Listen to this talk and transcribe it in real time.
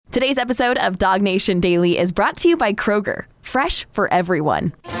Today's episode of Dog Nation Daily is brought to you by Kroger, fresh for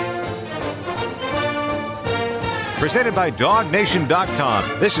everyone. Presented by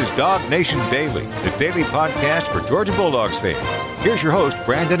DogNation.com. This is Dog Nation Daily, the daily podcast for Georgia Bulldogs fans. Here's your host,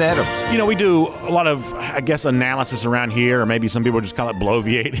 Brandon Adams. You know, we do a lot of, analysis around here, or maybe some people just call it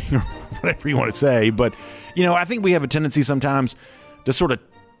bloviating or whatever you want to say. But, I think we have a tendency sometimes to sort of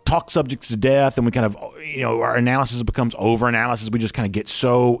talk subjects to death, and we kind of, our analysis becomes over-analysis. We just kind of get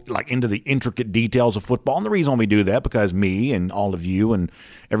so, into the intricate details of football. And the reason why we do that, because me and all of you and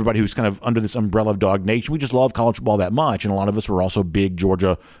everybody who's kind of under this umbrella of Dog Nation, we just love college football that much. And a lot of us were also big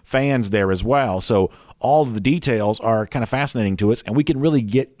Georgia fans there as well. So all of the details are kind of fascinating to us, and we can really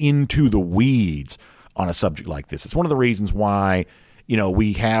get into the weeds on a subject like this. It's one of the reasons why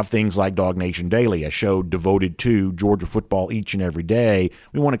we have things like Dog Nation Daily, a show devoted to Georgia football each and every day.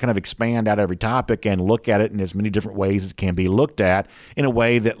 We want to kind of expand out every topic and look at it in as many different ways as it can be looked at, in a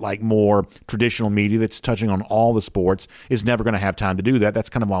way that more traditional media that's touching on all the sports is never going to have time to do that. That's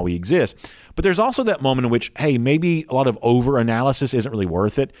kind of why we exist. But there's also that moment in which, hey, maybe a lot of over-analysis isn't really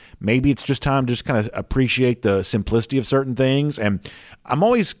worth it. Maybe it's just time to just kind of appreciate the simplicity of certain things. And I'm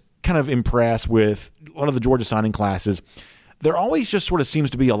always kind of impressed with a lot of the Georgia signing classes. There always just sort of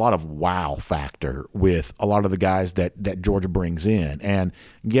seems to be a lot of wow factor with a lot of the guys that Georgia brings in. And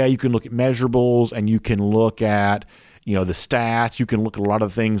yeah, you can look at measurables and you can look at, the stats. You can look at a lot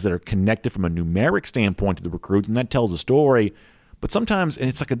of things that are connected from a numeric standpoint to the recruits, and that tells a story. But sometimes, and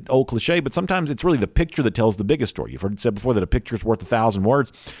it's like an old cliche, but sometimes it's really the picture that tells the biggest story. You've heard it said before that a picture is worth 1,000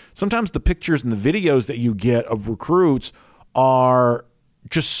 words. Sometimes the pictures and the videos that you get of recruits are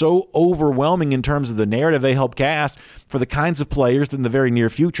just so overwhelming in terms of the narrative they help cast for the kinds of players that in the very near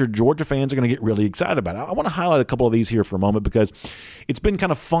future Georgia fans are going to get really excited about. I want to highlight a couple of these here for a moment, because it's been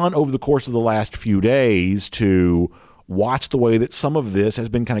kind of fun over the course of the last few days to watch the way that some of this has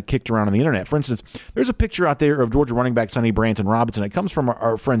been kind of kicked around on the internet. For instance, there's a picture out there of Georgia running back Sonny Branson Robinson. It comes from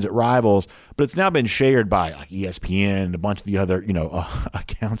our friends at Rivals, but it's now been shared by ESPN and a bunch of the other,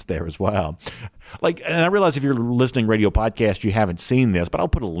 accounts there as well. And I realize if you're listening radio podcast, you haven't seen this, but I'll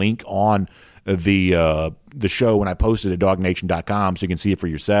put a link on the show when I post it at DogNation.com so you can see it for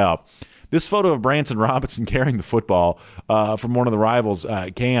yourself. This photo of Branson Robinson carrying the football from one of the Rivals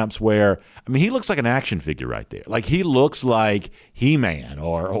camps, where, he looks like an action figure right there. He looks like He-Man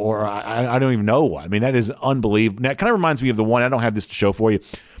or I don't even know what. That is unbelievable. Now, it kind of reminds me of the one, I don't have this to show for you,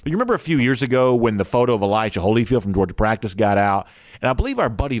 but you remember a few years ago when the photo of Elijah Holyfield from Georgia Practice got out? And I believe our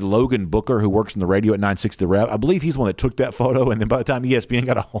buddy Logan Booker, who works in the radio at 960 The Rev, I believe he's the one that took that photo, and then by the time ESPN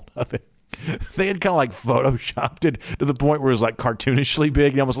got a hold of it, they had kind of photoshopped it to the point where it was cartoonishly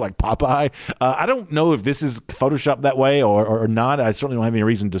big, almost like Popeye. I don't know if this is photoshopped that way or not. I certainly don't have any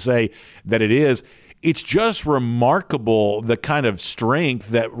reason to say that it is. It's just remarkable the kind of strength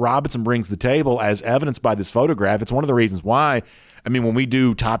that Robinson brings to the table, as evidenced by this photograph. It's one of the reasons why, when we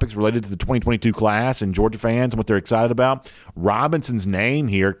do topics related to the 2022 class and Georgia fans and what they're excited about, Robinson's name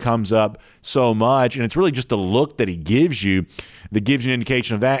here comes up so much, and it's really just the look that he gives you that gives you an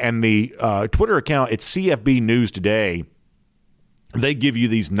indication of that. And the Twitter account, it's CFB News Today, they give you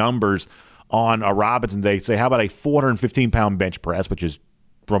these numbers on Robinson. They say, how about a 415-pound bench press, which is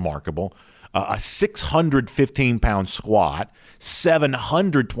remarkable, a 615-pound squat,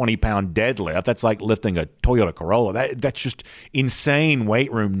 720-pound deadlift. That's like lifting a Toyota Corolla. That's just insane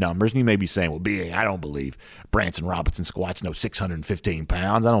weight room numbers. And you may be saying, well, B.A., I don't believe Branson Robinson squats 615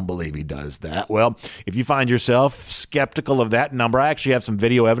 pounds. I don't believe he does that. Well, if you find yourself skeptical of that number, I actually have some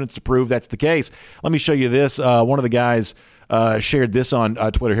video evidence to prove that's the case. Let me show you this. One of the guys shared this on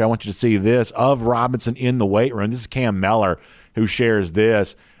Twitter here. I want you to see this of Robinson in the weight room. This is Cam Meller who shares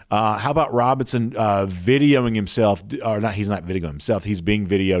this. How about Robinson videoing himself, or not, he's not videoing himself, he's being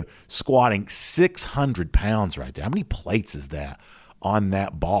videoed squatting 600 pounds right there. How many plates is that on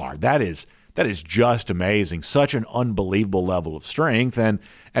that bar? That is just amazing. Such an unbelievable level of strength. And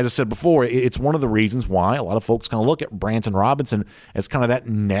as I said before, it's one of the reasons why a lot of folks kind of look at Branson Robinson as kind of that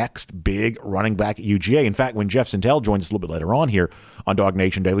next big running back at UGA. In fact, when Jeff Sentell joins us a little bit later on here on Dog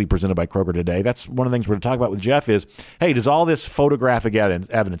Nation Daily, presented by Kroger Today, that's one of the things we're going to talk about with Jeff is, hey, does all this photographic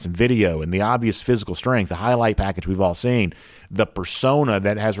evidence and video and the obvious physical strength, the highlight package we've all seen, the persona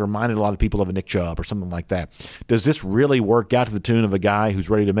that has reminded a lot of people of a Nick Chubb or something like that, does this really work out to the tune of a guy who's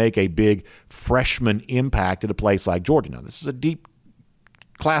ready to make a big freshman impact at a place like Georgia? Now, this is a deep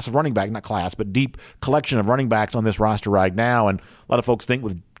class of running back, not class, but deep collection of running backs on this roster right now. And a lot of folks think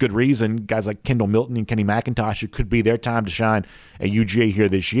with good reason, guys like Kendall Milton and Kenny McIntosh, it could be their time to shine at UGA here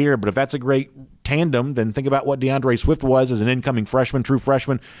this year. But if that's a great tandem, then think about what DeAndre Swift was as an incoming freshman, true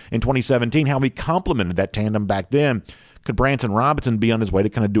freshman in 2017, how we complimented that tandem back then. Could Branson Robinson be on his way to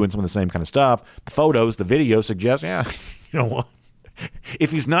kind of doing some of the same kind of stuff? The photos, the video suggest, yeah, you know what?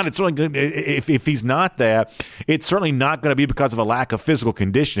 If he's not, it's certainly going. If he's not that, it's certainly not going to be because of a lack of physical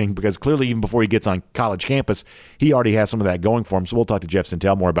conditioning. Because clearly, even before he gets on college campus, he already has some of that going for him. So we'll talk to Jeff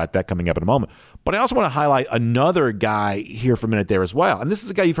Sentell more about that coming up in a moment. But I also want to highlight another guy here for a minute there as well. And this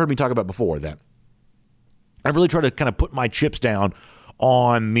is a guy you've heard me talk about before. That I've really tried to kind of put my chips down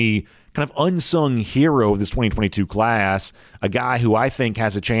on the kind of unsung hero of this 2022 class, a guy who I think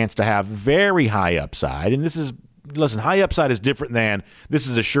has a chance to have very high upside. And this is. Listen, high upside is different than this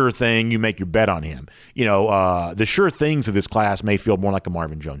is a sure thing. You make your bet on him. You know, the sure things of this class may feel more like a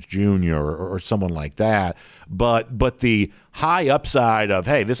Marvin Jones Jr. or someone like that. But the high upside of,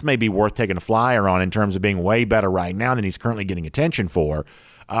 hey, this may be worth taking a flyer on in terms of being way better right now than he's currently getting attention for.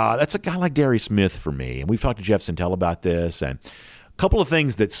 That's a guy like Darius Smith for me. And we've talked to Jeff Sentell about this. And a couple of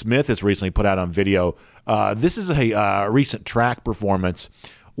things that Smith has recently put out on video. This is a recent track performance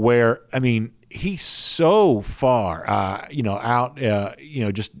where, I mean, he's so far, out,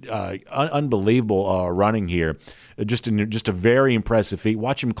 just unbelievable running here. Just a very impressive feat.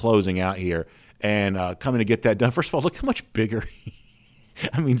 Watch him closing out here and coming to get that done. First of all, look how much bigger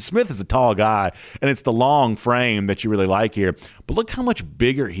Smith is a tall guy, and it's the long frame that you really like here. But look how much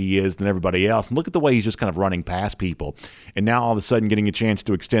bigger he is than everybody else. And look at the way he's just kind of running past people. And now all of a sudden getting a chance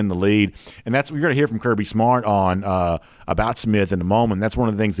to extend the lead. And that's what you're going to hear from Kirby Smart on about Smith in a moment. That's one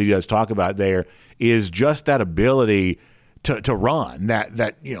of the things that he does talk about there is just that ability to run.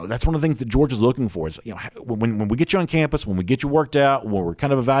 That's one of the things that Georgia's looking for is, when we get you on campus, when we get you worked out, when we're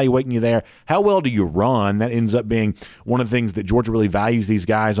kind of evaluating you there, how well do you run? That ends up being one of the things that Georgia really values these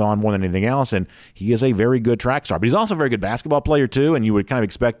guys on more than anything else. And he is a very good track star, but he's also a very good basketball player too. And you would kind of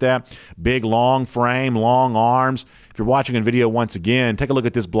expect that. Big, long frame, long arms. If you're watching a video once again, take a look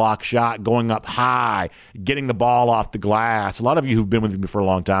at this block shot going up high, getting the ball off the glass. A lot of you who've been with me for a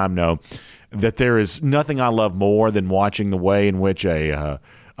long time know that there is nothing I love more than watching the way in which a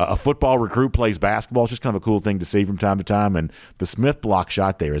football recruit plays basketball. It's just kind of a cool thing to see from time to time, and the Smith block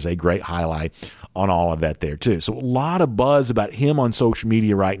shot there is a great highlight on all of that there too. So a lot of buzz about him on social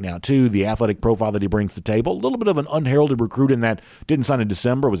media right now too, the athletic profile that he brings to the table. A little bit of an unheralded recruit in that didn't sign in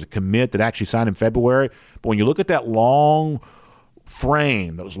December, was a commit that actually signed in February. But when you look at that long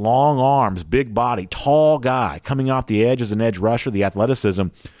frame, those long arms, big body, tall guy coming off the edge as an edge rusher, the athleticism,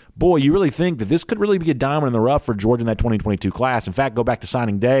 boy, you really think that this could really be a diamond in the rough for Georgia in that 2022 class. In fact, go back to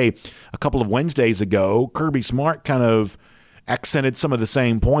signing day a couple of Wednesdays ago. Kirby Smart kind of accented some of the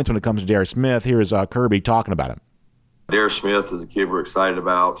same points when it comes to Darius Smith. Here is Kirby talking about him. Darius Smith is a kid we're excited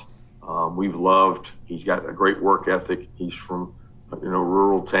about. We've loved. He's got a great work ethic. He's from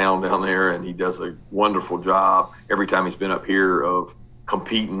rural town down there, and he does a wonderful job every time he's been up here of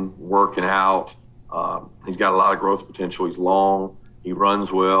competing, working out. He's got a lot of growth potential. He's long. He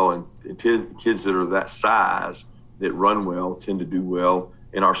runs well, and kids that are that size that run well tend to do well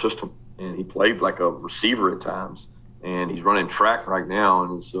in our system. And he played like a receiver at times, and he's running track right now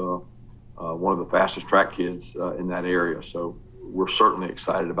and is one of the fastest track kids in that area. So we're certainly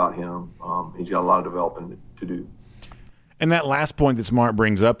excited about him. He's got a lot of development to do. And that last point that Smart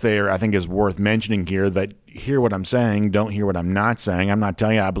brings up there, I think, is worth mentioning here, that hear what I'm saying, don't hear what I'm not saying. I'm not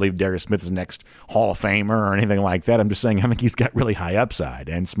telling you I believe Darius Smith is the next Hall of Famer or anything like that. I'm just saying I think he's got really high upside.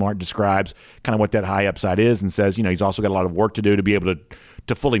 And Smart describes kind of what that high upside is and says, he's also got a lot of work to do to be able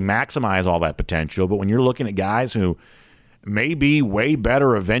to fully maximize all that potential. But when you're looking at guys who may be way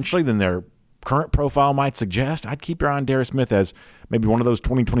better eventually than their current profile might suggest, I'd keep your eye on Darius Smith as maybe one of those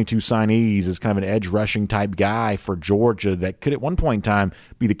 2022 signees, as kind of an edge rushing type guy for Georgia that could at one point in time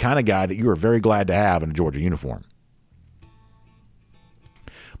be the kind of guy that you are very glad to have in a Georgia uniform.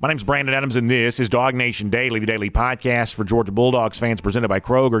 My name's Brandon Adams, and this is Dog Nation Daily, the daily podcast for Georgia Bulldogs fans presented by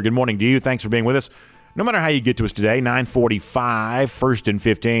Kroger. Good morning to you. Thanks for being with us. No matter how you get to us today, 9:45, 1st and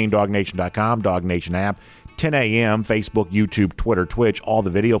 15, DogNation.com, Dog Nation app. 10 a.m., Facebook, YouTube, Twitter, Twitch, all the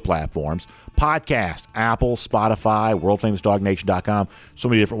video platforms. Podcast, Apple, Spotify, WorldFamousDogNation.com. So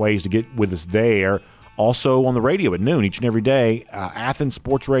many different ways to get with us there. Also on the radio at noon each and every day, Athens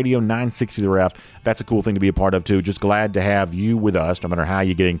Sports Radio 960 The Ref. That's a cool thing to be a part of, too. Just glad to have you with us, no matter how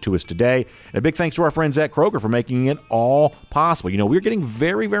you're getting to us today. And a big thanks to our friends at Kroger for making it all possible. We're getting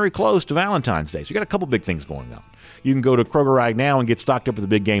very, very close to Valentine's Day, so we got a couple big things going on. You can go to Kroger right now and get stocked up for the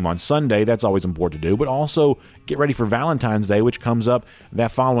big game on Sunday. That's always important to do. But also get ready for Valentine's Day, which comes up that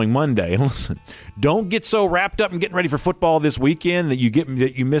following Monday. And listen, don't get so wrapped up in getting ready for football this weekend that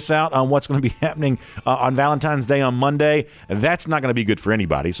you miss out on what's going to be happening on Valentine's Day on Monday. That's not going to be good for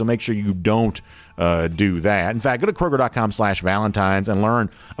anybody. So make sure you don't do that. In fact, go to Kroger.com/Valentine's and learn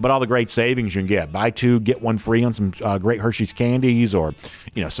about all the great savings you can get. Buy 2, get 1 free on some great Hershey's candies, or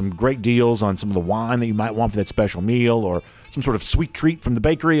some great deals on some of the wine that you might want for that special meal, or some sort of sweet treat from the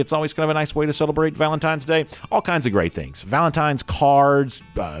bakery. It's always kind of a nice way to celebrate Valentine's Day. All kinds of great things. Valentine's cards,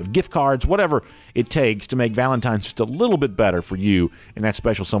 gift cards, whatever it takes to make Valentine's just a little bit better for you and that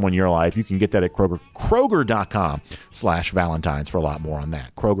special someone in your life. You can get that at Kroger. Kroger.com/Valentine's for a lot more on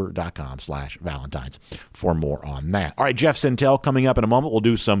that. Kroger.com/Valentine's for more on that. All right, Jeff Sentell coming up in a moment. We'll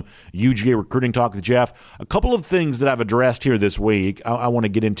do some UGA recruiting talk with Jeff. A couple of things that I've addressed here this week I want to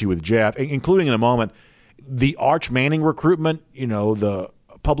get into with Jeff, including in a moment the Arch Manning recruitment. The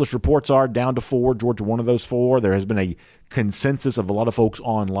published reports are down to 4, Georgia one of those 4. There has been a consensus of a lot of folks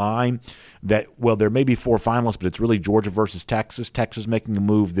online that, there may be 4 finalists, but it's really Georgia versus Texas. Texas making a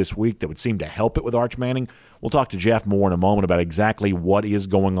move this week that would seem to help it with Arch Manning. We'll talk to Jeff more in a moment about exactly what is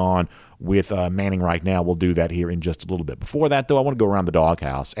going on with Manning right now. We'll do that here in just a little bit. Before that, though, I want to go around the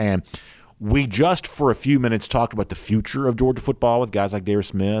doghouse. And we just, for a few minutes, talked about the future of Georgia football with guys like Darius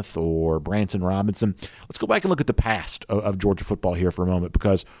Smith or Branson Robinson. Let's go back and look at the past of Georgia football here for a moment,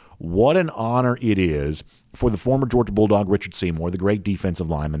 because what an honor it is for the former Georgia Bulldog Richard Seymour, the great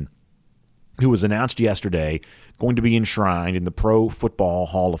defensive lineman, who was announced yesterday going to be enshrined in the Pro Football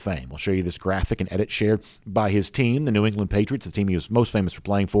Hall of Fame. We'll show you this graphic and edit shared by his team, the New England Patriots, the team he was most famous for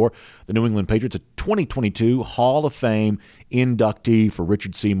playing for. The New England Patriots, a 2022 Hall of Fame inductee for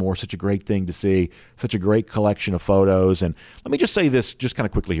Richard Seymour. Such a great thing to see, such a great collection of photos. And let me just say this just kind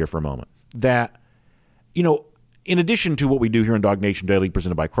of quickly here for a moment, that, in addition to what we do here on Dog Nation Daily,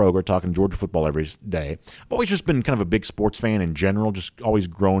 presented by Kroger, talking Georgia football every day, I've always just been kind of a big sports fan in general, just always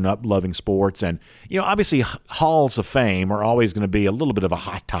grown up loving sports. And, obviously Halls of Fame are always going to be a little bit of a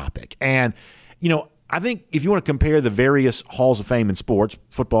hot topic. And, I think if you want to compare the various Halls of Fame in sports,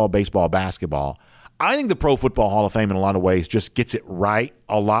 football, baseball, basketball, I think the Pro Football Hall of Fame in a lot of ways just gets it right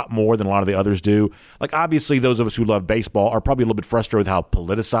a lot more than a lot of the others do. Like, obviously, those of us who love baseball are probably a little bit frustrated with how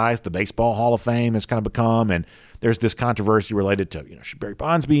politicized the Baseball Hall of Fame has kind of become. And there's this controversy related to, should Barry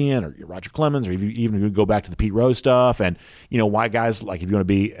Bonds be in, or Roger Clemens, or even if you go back to the Pete Rose stuff, and, why guys, like, if you want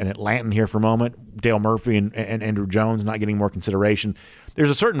to be an Atlantan here for a moment, Dale Murphy and Andrew Jones not getting more consideration. There's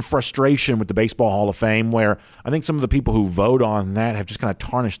a certain frustration with the Baseball Hall of Fame where I think some of the people who vote on that have just kind of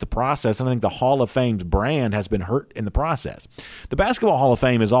tarnished the process, and I think the Hall of Fame's brand has been hurt in the process. The Basketball Hall of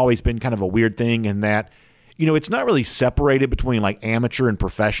Fame has always been kind of a weird thing in that, it's not really separated between like amateur and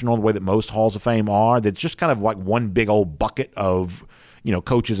professional the way that most Halls of Fame are. That's just kind of like one big old bucket of,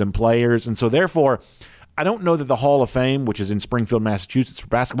 coaches and players. And so therefore, I don't know that the Hall of Fame, which is in Springfield, Massachusetts for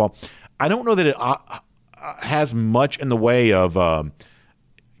basketball, I don't know that it has much in the way of a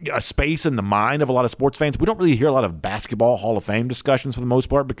space in the mind of a lot of sports fans. We don't really hear a lot of Basketball Hall of Fame discussions for the most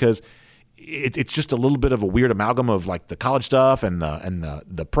part, because it's just a little bit of a weird amalgam of like the college stuff and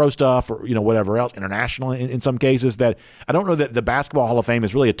the pro stuff, or whatever else, international in some cases, that I don't know that the Basketball Hall of Fame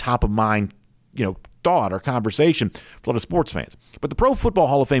is really a top of mind thought or conversation for a lot of sports fans. But the Pro Football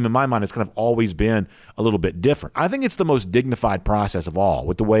Hall of Fame, in my mind, has kind of always been a little bit different. I think it's the most dignified process of all,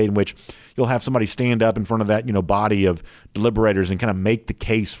 with the way in which you'll have somebody stand up in front of that, body of deliberators and kind of make the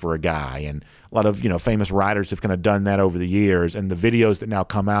case for a guy. And a lot of, famous writers have kind of done that over the years. And the videos that now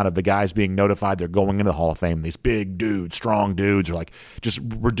come out of the guys being notified they're going into the Hall of Fame, these big dudes, strong dudes, are like just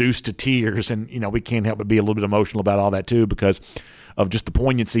reduced to tears. And, we can't help but be a little bit emotional about all that too, because of just the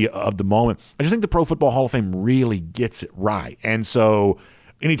poignancy of the moment. I just think the Pro Football Hall of Fame really gets it right. And so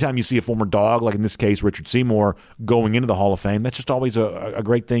anytime you see a former dog, like in this case, Richard Seymour, going into the Hall of Fame, that's just always a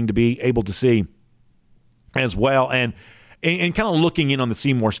great thing to be able to see as well. And kind of looking in on the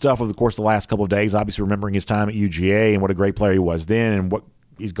Seymour stuff over the course of the last couple of days, obviously remembering his time at UGA and what a great player he was then, and what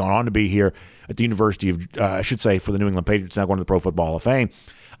he's gone on to be here at the University of, I should say, for the New England Patriots, now going to the Pro Football Hall of Fame.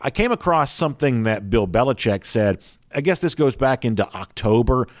 I came across something that Bill Belichick said. I guess this goes back into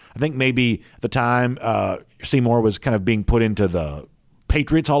October. I think maybe the time Seymour was kind of being put into the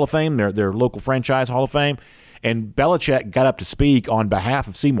Patriots Hall of Fame, their local franchise Hall of Fame, and Belichick got up to speak on behalf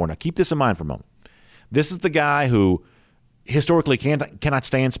of Seymour. Now, keep this in mind for a moment. This is the guy who historically cannot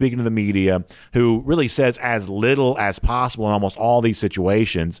stand speaking to the media, who really says as little as possible in almost all these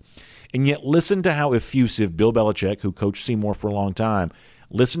situations, and yet listen to how effusive Bill Belichick, who coached Seymour for a long time,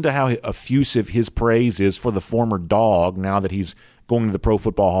 listen to how effusive his praise is for the former dog now that he's going to the Pro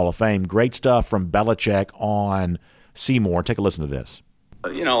Football Hall of Fame. Great stuff from Belichick on Seymour. Take a listen to this. A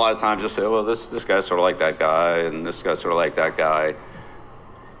lot of times you'll say, well, this guy's sort of like that guy, and this guy's sort of like that guy.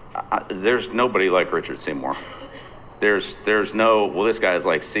 There's nobody like Richard Seymour. There's no, well, this guy's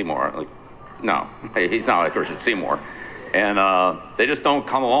like Seymour. Like, no, he's not like Richard Seymour. And they just don't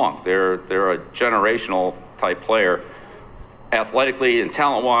come along. They're a generational type player, athletically and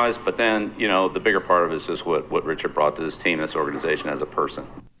talent-wise, but then, the bigger part of it is just what Richard brought to this team, this organization as a person.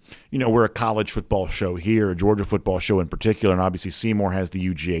 We're a college football show here, a Georgia football show in particular, and obviously Seymour has the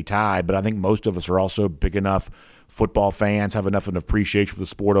UGA tie, but I think most of us are also big enough football fans, have enough of an appreciation for the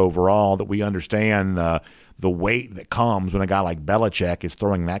sport overall that we understand the weight that comes when a guy like Belichick is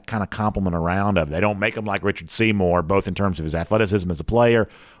throwing that kind of compliment around of. They don't make him like Richard Seymour, both in terms of his athleticism as a player,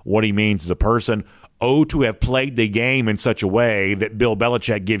 what he means as a person. To have played the game in such a way that Bill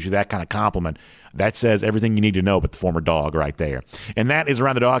Belichick gives you that kind of compliment. That says everything you need to know about the former Dog right there. And that is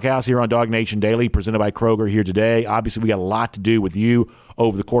Around the Doghouse here on Dog Nation Daily, presented by Kroger here today. Obviously, we got a lot to do with you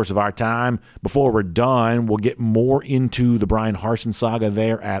over the course of our time. Before we're done, we'll get more into the Brian Harsin saga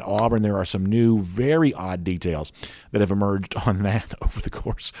there at Auburn. There are some new, very odd details that have emerged on that over the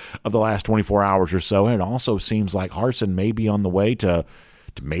course of the last 24 hours or so. And it also seems like Harsin may be on the way to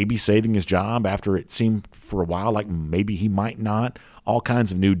maybe saving his job after it seemed for a while like maybe he might not. All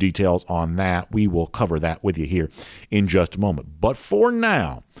kinds of new details on that. We will cover that with you here in just a moment. But for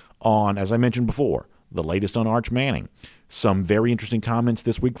now, as I mentioned before, the latest on Arch Manning. Some very interesting comments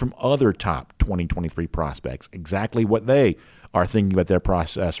this week from other top 2023 prospects, exactly what they are thinking about their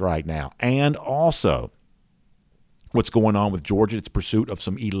process right now. And also what's going on with Georgia, its pursuit of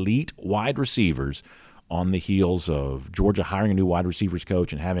some elite wide receivers on the heels of Georgia hiring a new wide receivers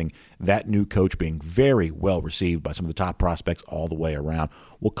coach and having that new coach being very well received by some of the top prospects all the way around.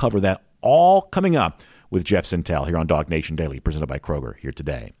 We'll cover that all coming up with Jeff Sentell here on Dog Nation Daily, presented by Kroger here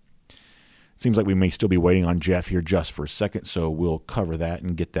today. Seems like we may still be waiting on Jeff here just for a second, so we'll cover that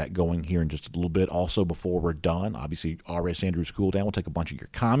and get that going here in just a little bit. Also, before we're done, obviously, R.S. Andrews Cool Down will take a bunch of your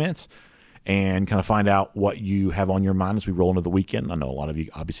comments and kind of find out what you have on your mind as we roll into the weekend. I know a lot of you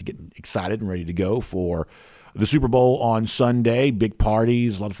obviously getting excited and ready to go for the Super Bowl on Sunday. Big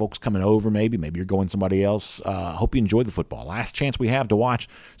parties, a lot of folks coming over maybe. Maybe you're going somebody else. Hope you enjoy the football. Last chance we have to watch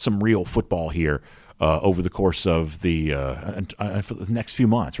some real football here over the course of for the next few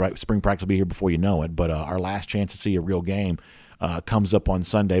months, right? Spring practice will be here before you know it, but our last chance to see a real game comes up on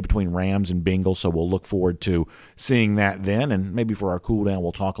Sunday between Rams and Bengals, so we'll look forward to seeing that then, and maybe for our cool down,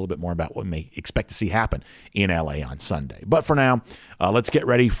 we'll talk a little bit more about what we may expect to see happen in LA on Sunday. But for now, let's get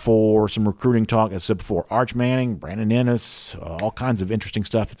ready for some recruiting talk. As I said before, Arch Manning, Brandon Ennis, all kinds of interesting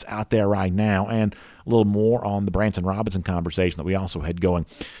stuff that's out there right now, and a little more on the Branson Robinson conversation that we also had going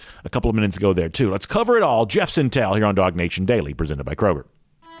a couple of minutes ago there too. Let's cover it all. Jeff Sentell here on Dog Nation Daily, presented by Kroger.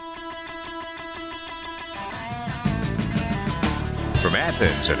 From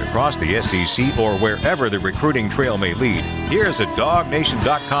Athens and across the SEC or wherever the recruiting trail may lead, here's a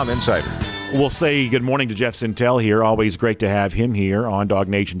DogNation.com insider. We'll say good morning to Jeff Sentell here. Always great to have him here on Dog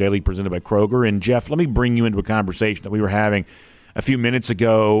Nation Daily, presented by Kroger. And Jeff, let me bring you into a conversation that we were having a few minutes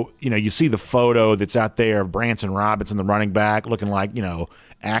ago. You see the photo that's out there of Branson Robinson, the running back, looking like,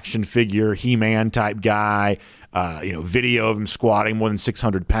 action figure, He-Man type guy. Video of him squatting more than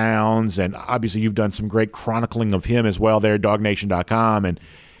 600 pounds. And obviously you've done some great chronicling of him as well there at DogNation.com. And,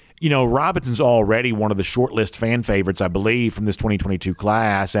 Robinson's already one of the short-list fan favorites, I believe, from this 2022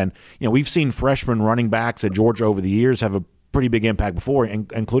 class. And, we've seen freshman running backs at Georgia over the years have a pretty big impact before,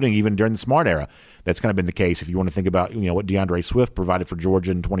 including even during the Smart era. That's kind of been the case if you want to think about, what DeAndre Swift provided for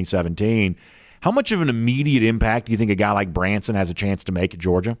Georgia in 2017. How much of an immediate impact do you think a guy like Branson has a chance to make at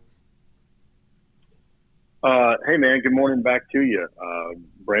Georgia? Hey man, good morning back to you,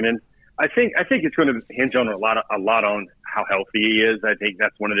 Brennan. I think it's going to hinge on a lot on how healthy he is. I think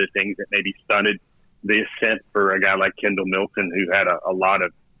that's one of the things that maybe stunted the ascent for a guy like Kendall Milton, who had a lot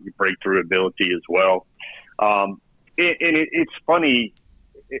of breakthrough ability as well. It's funny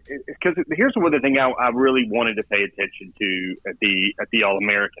because here's one of the things I really wanted to pay attention to at the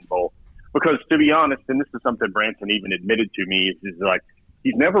All-American Bowl, because to be honest, and this is something Branson even admitted to me, is like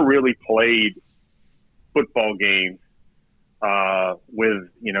he's never really played football games with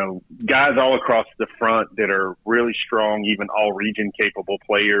guys all across the front that are really strong, even all region capable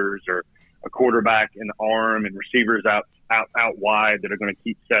players, or a quarterback in the arm and receivers out wide that are going to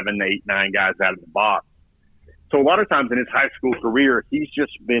keep 7, 8, 9 guys out of the box. So a lot of times in his high school career, he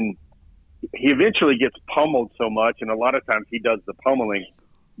eventually gets pummeled so much, and a lot of times he does the pummeling,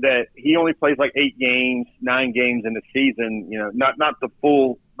 that he only plays like 8 games, 9 games in the season. Not the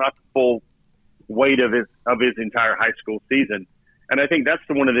full weight of his entire high school season. And I think that's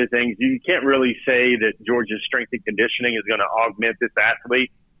one of the things. You can't really say that Georgia's strength and conditioning is going to augment this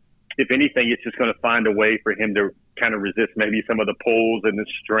athlete. If anything, it's just going to find a way for him to kind of resist maybe some of the pulls and the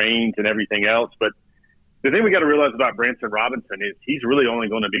strains and everything else. But The thing we got to realize about Branson Robinson is he's really only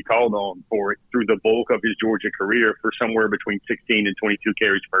going to be called on for it through the bulk of his Georgia career for somewhere between 16 and 22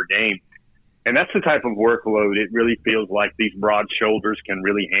 carries per game. And that's the type of workload it really feels like these broad shoulders can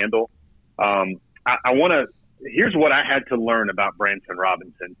really handle. Here's what I had to learn about Branson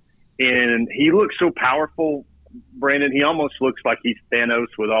Robinson. And he looks so powerful, Brandon. He almost looks like he's Thanos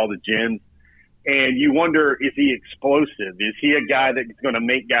with all the gems. And you wonder, is he explosive? Is he a guy that's going to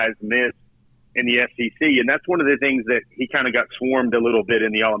make guys miss in the SEC? And that's one of the things that he kind of got swarmed a little bit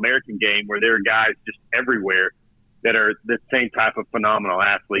in the All-American game, where there are guys just everywhere that are the same type of phenomenal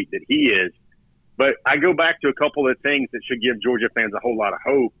athlete that he is. But I go back to a couple of things that should give Georgia fans a whole lot of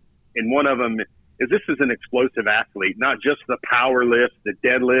hope. And one of them is this is an explosive athlete, not just the power lift, the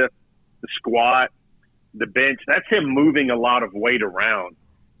deadlift, the squat, the bench. That's him moving a lot of weight around.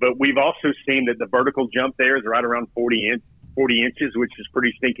 But we've also seen that the vertical jump there is right around 40 inches, which is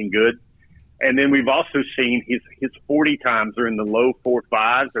pretty stinking good. And then we've also seen his 40 times are in the low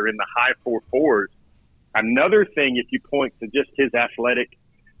 4.5s or in the high 4.4s. Another thing, if you point to just his athletic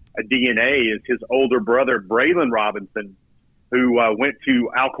DNA, is his older brother, Braylon Robinson, who went to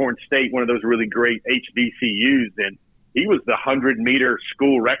Alcorn State, one of those really great HBCUs. And he was the 100-meter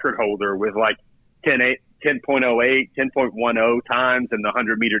school record holder with like 10.08, 10.10 times in the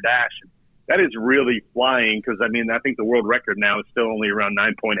 100-meter dash. That is really flying because, I think the world record now is still only around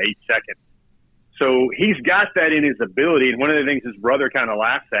 9.8 seconds. So he's got that in his ability. And one of the things his brother kind of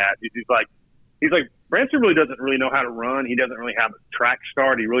laughs at is he's like, Branson really doesn't really know how to run. He doesn't really have a track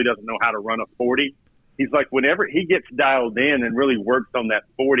start. He really doesn't know how to run a 40. He's like, whenever he gets dialed in and really works on that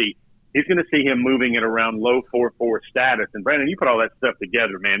 40, he's going to see him moving at around low 4.4 status. And Brandon, you put all that stuff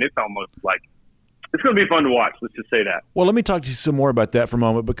together, man, it's almost like, it's going to be fun to watch. Let's just say that. Well, let me talk to you some more about that for a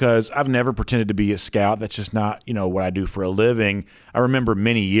moment, because I've never pretended to be a scout. That's just not, what I do for a living. I remember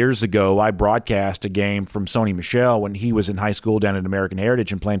many years ago, I broadcast a game from Sony Michel when he was in high school down at American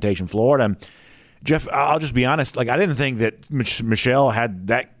Heritage in Plantation, Florida. Jeff, I'll just be honest. I didn't think that Michel had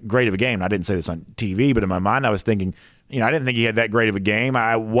that great of a game. I didn't say this on TV, but in my mind, I was thinking, I didn't think he had that great of a game.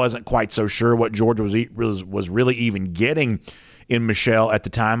 I wasn't quite so sure what Georgia was really even getting in Michel at the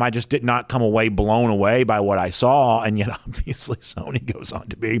time. I just did not come away blown away by what I saw, and yet obviously Sony goes on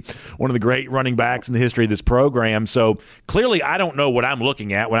to be one of the great running backs in the history of this program. So clearly I don't know what I'm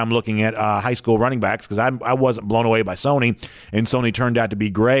looking at when I'm looking at high school running backs, because I wasn't blown away by Sony, and Sony turned out to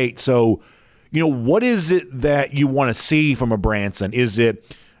be great. So, what is it that you want to see from a Branson? Is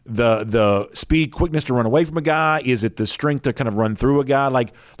it the speed, quickness to run away from a guy? Is it the strength to kind of run through a guy?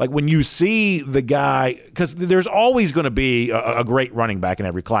 Like when you see the guy, because there's always going to be a great running back in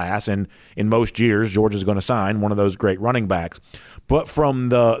every class, and in most years Georgia's going to sign one of those great running backs. But from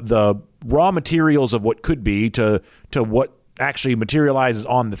the raw materials of what could be to what actually materializes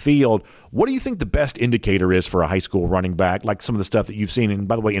on the field, what do you think the best indicator is for a high school running back? Like some of the stuff that you've seen, and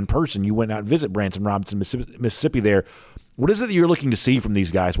by the way, in person, you went out and visit Branson Robinson, Mississippi there. What is it that you're looking to see from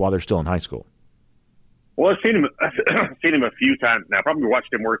these guys while they're still in high school? Well, I've seen him a few times now. Probably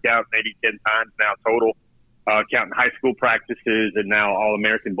watched him work out maybe 10 times now total, counting high school practices and now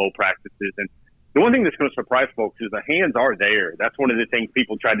All-American Bowl practices. And the one thing that's going to surprise folks is the hands are there. That's one of the things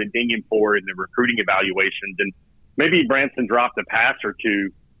people tried to ding him for in the recruiting evaluations. And maybe Branson dropped a pass or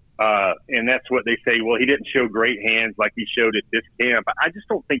two, and that's what they say. Well, he didn't show great hands like he showed at this camp. I just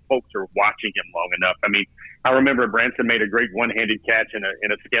don't think folks are watching him long enough. I remember Branson made a great one-handed catch in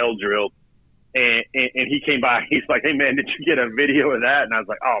a scale drill, and he came by. He's like, "Hey, man, did you get a video of that?" And I was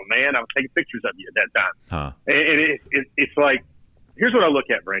like, "Oh, man, I was taking pictures of you at that time." Huh. And it's like, here's what I look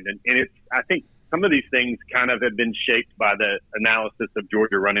at, Brandon, and I think some of these things kind of have been shaped by the analysis of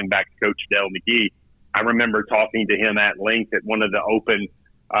Georgia running back coach Dell McGee. I remember talking to him at length at one of the open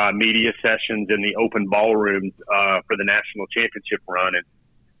media sessions in the open ballrooms for the national championship run. And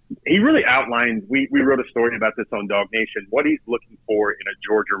he really outlined, we wrote a story about this on Dog Nation, what he's looking for in a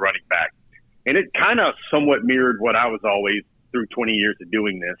Georgia running back. And it kind of somewhat mirrored what I was always through 20 years of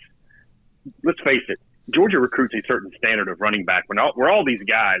doing this. Let's face it, Georgia recruits a certain standard of running back. We're all these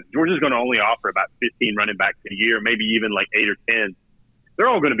guys. Georgia's going to only offer about 15 running backs a year, maybe even like 8 or 10. They're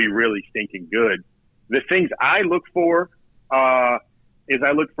all going to be really stinking good. The things I look for is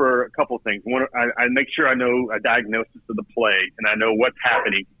I look for a couple of things. One, I make sure I know a diagnosis of the play and I know what's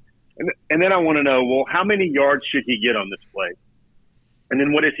happening. And then I want to know, well, how many yards should he get on this play? And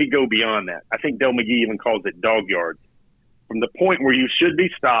then what does he go beyond that? I think Dell McGee even calls it dog yards. From the point where you should be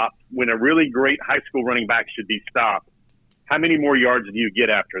stopped, when a really great high school running back should be stopped, how many more yards do you get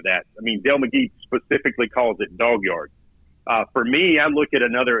after that? Dell McGee specifically calls it dog yards. For me, I look at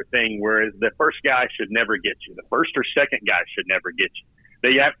another thing, whereas the first guy should never get you. The first or second guy should never get you.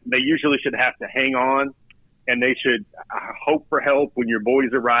 They usually should have to hang on and they should hope for help when your boys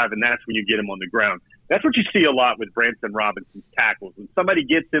arrive, and that's when you get them on the ground. That's what you see a lot with Branson Robinson's tackles. When somebody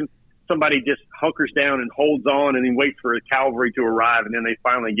gets him, somebody just hunkers down and holds on and then waits for the cavalry to arrive, and then they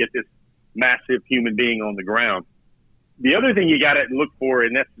finally get this massive human being on the ground. The other thing you got to look for,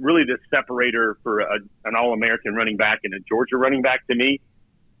 and that's really the separator for an All-American running back and a Georgia running back to me,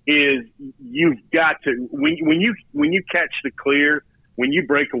 is you've got to when you catch the clear, when you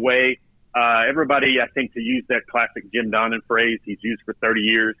break away. Everybody, I think, to use that classic Jim Donnan phrase he's used for 30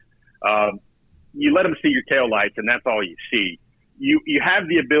 years, you let them see your taillights, and that's all you see. You have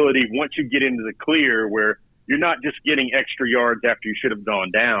the ability, once you get into the clear, where you're not just getting extra yards after you should have gone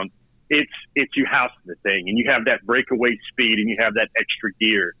down. It's you house the thing, and you have that breakaway speed, and you have that extra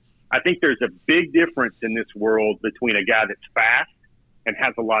gear. I think there's a big difference in this world between a guy that's fast and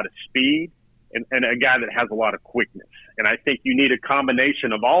has a lot of speed and a guy that has a lot of quickness. And I think you need a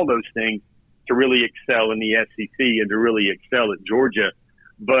combination of all those things to really excel in the SEC and to really excel at Georgia.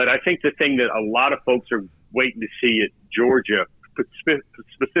 But I think the thing that a lot of folks are waiting to see at Georgia,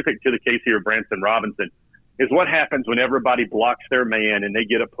 specific to the case here of Branson Robinson, is what happens when everybody blocks their man and they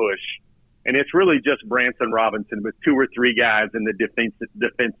get a push. And it's really just Branson Robinson with 2 or 3 guys in the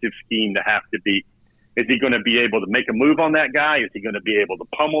defensive scheme to have to beat. Is he going to be able to make a move on that guy? Is he going to be able to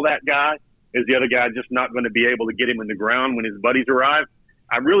pummel that guy? Is the other guy just not going to be able to get him in the ground when his buddies arrive?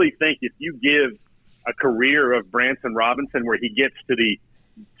 I really think if you give a career of Branson Robinson where he gets to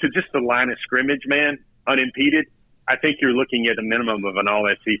just the line of scrimmage, man, unimpeded, I think you're looking at a minimum of an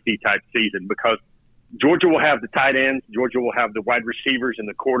all-SEC type season, because Georgia will have the tight ends, Georgia will have the wide receivers and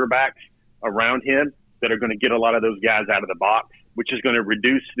the quarterbacks around him that are going to get a lot of those guys out of the box, which is going to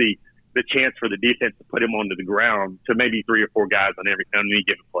reduce the chance for the defense to put him onto the ground to maybe 3 or 4 guys on any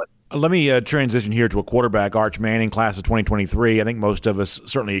given play. Let me transition here to a quarterback, Arch Manning, class of 2023. I think most of us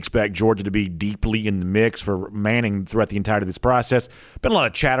certainly expect Georgia to be deeply in the mix for Manning throughout the entirety of this process. Been a lot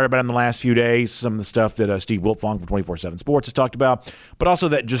of chatter about him the last few days, some of the stuff that Steve Wiltfong from 24/7 Sports has talked about, but also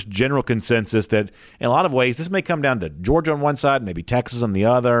that just general consensus that in a lot of ways this may come down to Georgia on one side, maybe Texas on the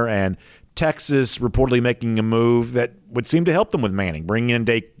other, and Texas reportedly making a move that would seem to help them with Manning, bringing in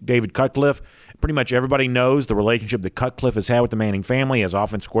David Cutcliffe. Pretty much everybody knows the relationship that Cutcliffe has had with the Manning family as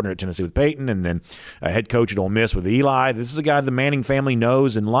offensive coordinator at Tennessee with Peyton and then head coach at Ole Miss with Eli. This is a guy the Manning family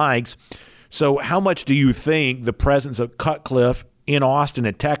knows and likes. So how much do you think the presence of Cutcliffe in Austin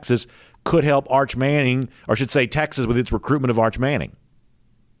at Texas could help Arch Manning, or I should say Texas, with its recruitment of Arch Manning?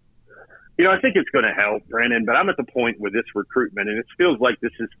 I think it's going to help, Brandon, but I'm at the point with this recruitment, and it feels like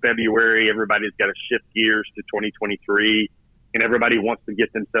this is February. Everybody's got to shift gears to 2023, and everybody wants to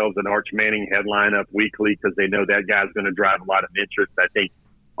get themselves an Arch Manning headline up weekly because they know that guy's going to drive a lot of interest. I think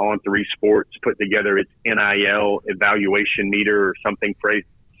On3 Sports put together its NIL evaluation meter or something phrased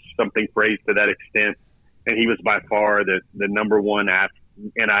to that extent, and he was by far the number one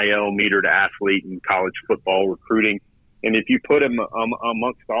NIL meter to athlete in college football recruiting. And if you put him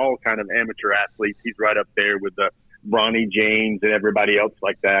amongst all kind of amateur athletes, he's right up there with the Bronny James and everybody else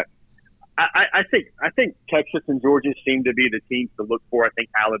like that. I think Texas and Georgia seem to be the teams to look for. I think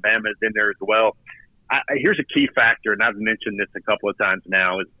Alabama is in there as well. Here's a key factor, and I've mentioned this a couple of times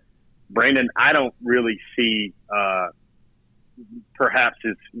now, is Brandon, I don't really see perhaps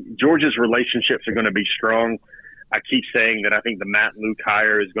Georgia's relationships are going to be strong. I keep saying that I think the Matt Luke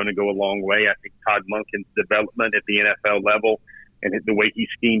hire is going to go a long way. I think Todd Monken's development at the NFL level and the way he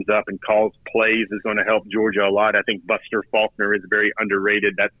schemes up and calls plays is going to help Georgia a lot. I think Buster Faulkner is very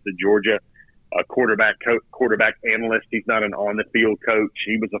underrated. That's the Georgia quarterback analyst. He's not an on-the-field coach.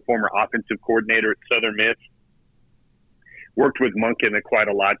 He was a former offensive coordinator at Southern Miss. Worked with Monken quite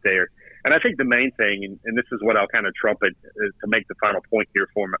a lot there. And I think the main thing, and this is what I'll kind of trumpet to make the final point here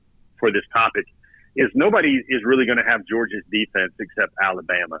for this topic, is nobody is really going to have Georgia's defense except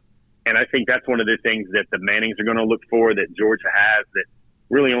Alabama. And I think that's one of the things that the Mannings are going to look for that Georgia has that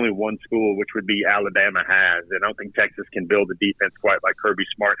really only one school, which would be Alabama, has. And I don't think Texas can build a defense quite like Kirby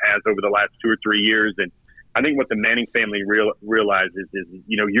Smart has over the last 2 or 3 years. And I think what the Manning family realizes is,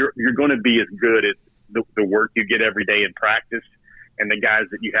 you're going to be as good as the work you get every day in practice and the guys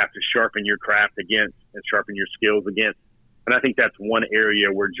that you have to sharpen your craft against and sharpen your skills against. And I think that's one area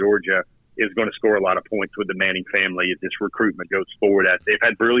where Georgia is going to score a lot of points with the Manning family as this recruitment goes forward. They've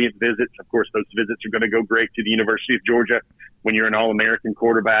had brilliant visits. Of course, those visits are going to go great to the University of Georgia when you're an All-American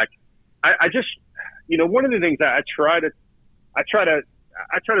quarterback. I just, one of the things I try to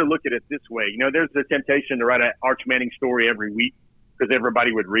look at it this way. There's the temptation to write an Arch Manning story every week because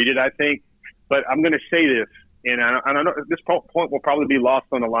everybody would read it, I think. But I'm going to say this, and I know this point will probably be lost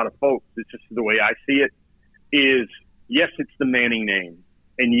on a lot of folks. It's just the way I see it is, yes, it's the Manning name.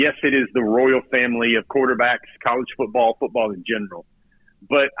 And yes, it is the royal family of quarterbacks, college football, football in general.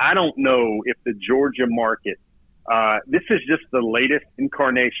 But I don't know if the Georgia market, this is just the latest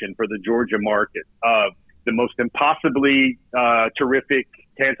incarnation for the Georgia market of the most impossibly terrific,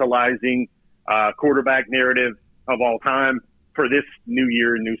 tantalizing quarterback narrative of all time for this new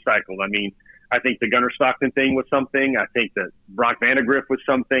year, new cycle. I mean, I think the Gunnar Stockton thing was something. I think that Brock Vandagriff was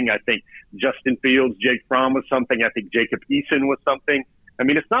something. I think Justin Fields, Jake Fromm was something. I think Jacob Eason was something. I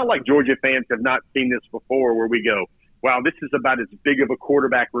mean, it's not like Georgia fans have not seen this before where we go, wow, this is about as big of a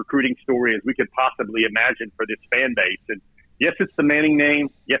quarterback recruiting story as we could possibly imagine for this fan base. And yes, it's the Manning name.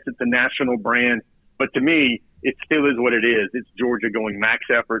 Yes, it's a national brand. But to me, it still is what it is. It's Georgia going max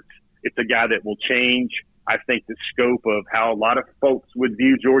efforts. It's a guy that will change, I think, the scope of how a lot of folks would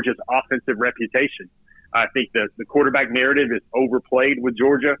view Georgia's offensive reputation. I think that the quarterback narrative is overplayed with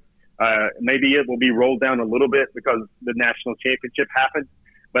Georgia. Maybe it will be rolled down a little bit because the national championship happened.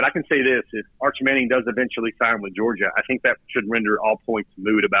 But I can say this, if Arch Manning does eventually sign with Georgia, I think that should render all points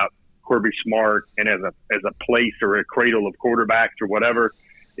moot about Kirby Smart and as a place or a cradle of quarterbacks or whatever.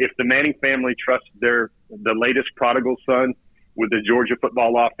 If the Manning family trusts the latest prodigal son with the Georgia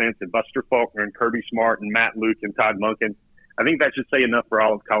football offense and Buster Faulkner and Kirby Smart and Matt Luke and Todd Monken, I think that should say enough for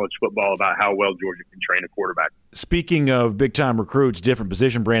all of college football about how well Georgia can train a quarterback. Speaking of big-time recruits, different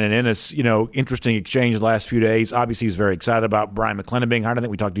position, Brandon Ennis, interesting exchange the last few days. Obviously, he was very excited about Brian McClendon being hired. I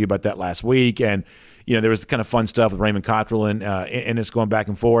think we talked to you about that last week. And, there was kind of fun stuff with Raymond Cottrell and Ennis going back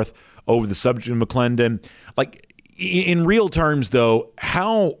and forth over the subject of McClendon. Like, in real terms, though,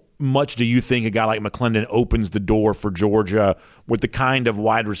 how much do you think a guy like McClendon opens the door for Georgia with the kind of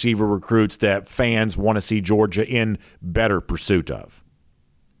wide receiver recruits that fans want to see Georgia in better pursuit of?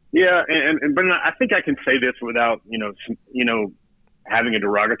 Yeah, and Brendan, I think I can say this without having a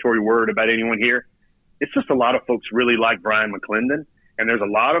derogatory word about anyone here. It's just a lot of folks really like Brian McClendon, and there's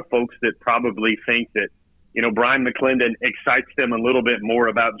a lot of folks that probably think that Brian McClendon excites them a little bit more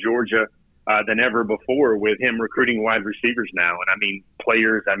about Georgia than ever before with him recruiting wide receivers now. And I mean,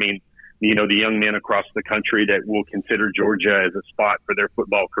 players, the young men across the country that will consider Georgia as a spot for their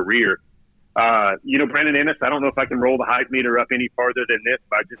football career. Brandon Ennis, I don't know if I can roll the hype meter up any farther than this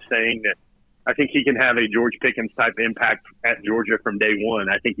by just saying that I think he can have a George Pickens type impact at Georgia from day one.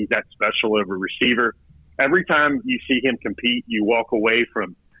 I think he's that special of a receiver. Every time you see him compete, you walk away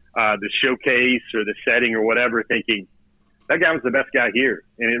from the showcase or the setting or whatever thinking, that guy was the best guy here,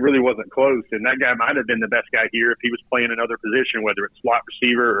 and it really wasn't close. And that guy might have been the best guy here if he was playing another position, whether it's slot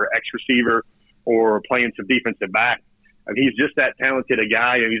receiver or X receiver or playing some defensive back. He's just that talented a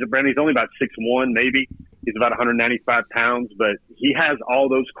guy. He's only about 6'1", maybe. He's about 195 pounds, but he has all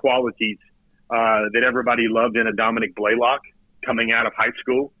those qualities that everybody loved in a Dominic Blaylock coming out of high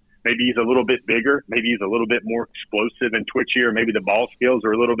school. Maybe he's a little bit bigger. Maybe he's a little bit more explosive and twitchier. Maybe the ball skills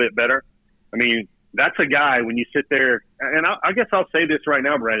are a little bit better. That's a guy when you sit there, and I guess I'll say this right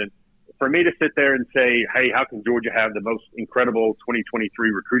now, Brandon. For me to sit there and say, hey, how can Georgia have the most incredible 2023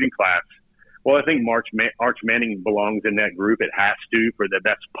 recruiting class? Well, I think Arch Manning belongs in that group. It has to for the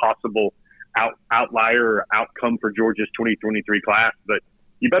best possible outlier or outcome for Georgia's 2023 class. But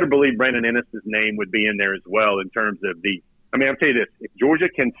you better believe Brandon Ennis' name would be in there as well in terms of I'll tell you this. If Georgia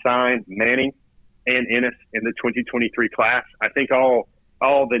can sign Manning and Ennis in the 2023 class, I think all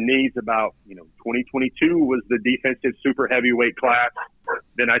the needs about, 2022 was the defensive super heavyweight class.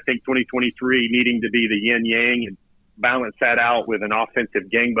 Then I think 2023 needing to be the yin yang and balance that out with an offensive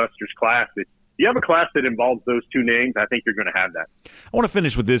gangbusters class. If you have a class that involves those two names, I think you're going to have that. I want to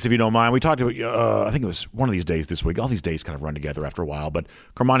finish with this, if you don't mind. We talked about, I think it was one of these days this week. All these days kind of run together after a while. But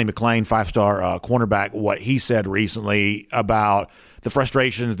Cormani McClain, five-star cornerback, what he said recently about the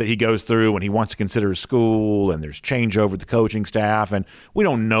frustrations that he goes through when he wants to consider his school and there's changeover at the coaching staff. And we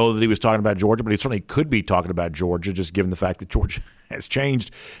don't know that he was talking about Georgia, but he certainly could be talking about Georgia, just given the fact that Georgia has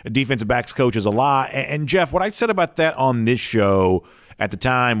changed defensive backs coaches a lot. And Jeff, what I said about that on this show at the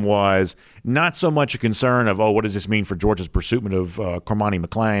time was not so much a concern of, what does this mean for Georgia's pursuit of Cormani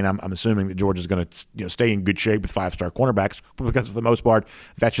McClain? I'm assuming that Georgia's going to stay in good shape with five-star cornerbacks because for the most part,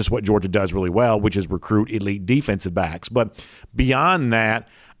 that's just what Georgia does really well, which is recruit elite defensive backs. But beyond that,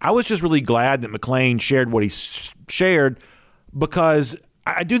 I was just really glad that McClain shared what he shared because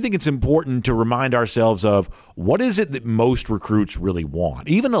I do think it's important to remind ourselves of what is it that most recruits really want.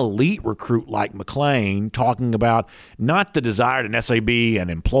 Even an elite recruit like McClain talking about not the desire to necessarily be an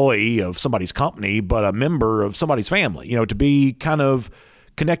employee of somebody's company, but a member of somebody's family, to be kind of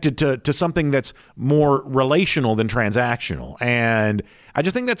connected to something that's more relational than transactional. And I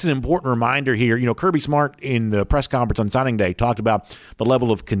just think that's an important reminder here. Kirby Smart in the press conference on signing day talked about the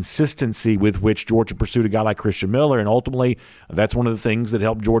level of consistency with which Georgia pursued a guy like Christian Miller, and ultimately that's one of the things that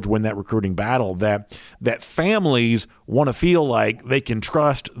helped Georgia win that recruiting battle, that families want to feel like they can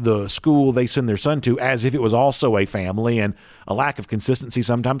trust the school they send their son to as if it was also a family, and a lack of consistency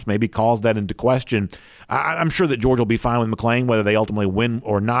sometimes maybe calls that into question. I'm sure that Georgia will be fine with McClain. Whether they ultimately win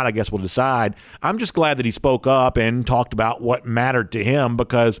or not, I guess we'll decide. I'm just glad that he spoke up and talked about what mattered to him,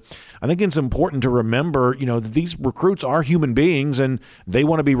 because I think it's important to remember, that these recruits are human beings and they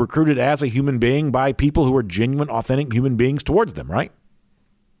want to be recruited as a human being by people who are genuine, authentic human beings towards them, right?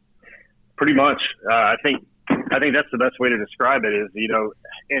 Pretty much. I think that's the best way to describe it is,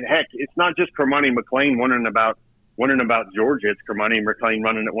 and heck, it's not just Cormani McClain wondering about Georgia. It's Cormani McClain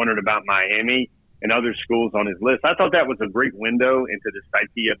wondering about Miami and other schools on his list. I thought that was a great window into the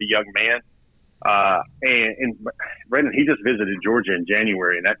psyche of the young man. And Brendan, he just visited Georgia in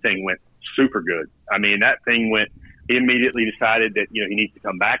January, and that thing went super good. I mean, he immediately decided that, he needs to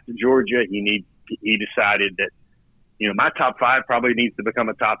come back to Georgia. He decided that, my top 5 probably needs to become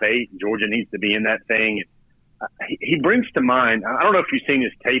a top 8. Georgia needs to be in that thing. He brings to mind, I don't know if you've seen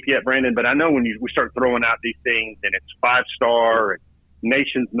his tape yet, Brandon, but I know when we start throwing out these things and it's 5-star and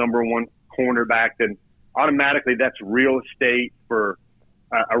nation's #1 cornerback, then automatically that's real estate for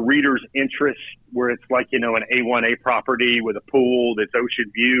a reader's interest, where it's like, an A1A property with a pool that's ocean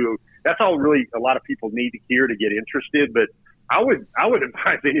view. That's all really a lot of people need to hear to get interested. But I would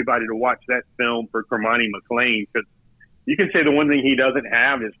advise anybody to watch that film for Cormani McClain, because you can say the one thing he doesn't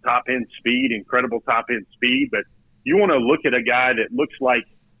have is top-end speed, incredible top-end speed, but you want to look at a guy that looks like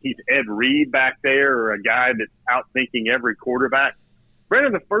he's Ed Reed back there, or a guy that's outthinking every quarterback.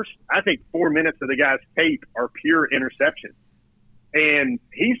 Brandon, the first, I think, 4 minutes of the guy's tape are pure interceptions. And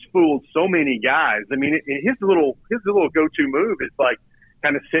he's fooled so many guys. I mean, his little go-to move is like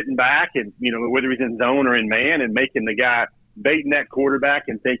kind of sitting back and, whether he's in zone or in man, and making the guy baiting that quarterback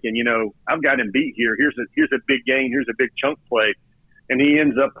and thinking, I've got him beat here. Here's a big gain. Here's a big chunk play. And he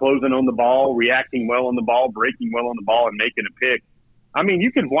ends up closing on the ball, reacting well on the ball, breaking well on the ball, and making a pick. I mean,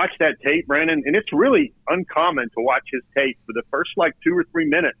 you can watch that tape, Brandon, and it's really uncommon to watch his tape for the first 2 or 3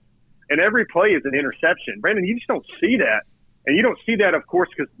 minutes. And every play is an interception. Brandon, you just don't see that. And you don't see that, of course,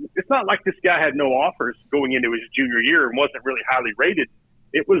 because it's not like this guy had no offers going into his junior year and wasn't really highly rated.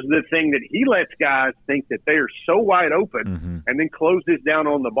 It was the thing that he lets guys think that they are so wide open, and then closes down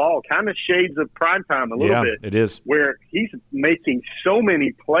on the ball, kind of shades of primetime a little bit. It is. Where he's making so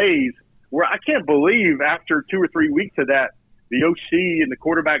many plays where I can't believe after 2 or 3 weeks of that, the OC and the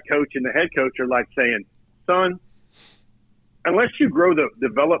quarterback coach and the head coach are like saying, son, unless you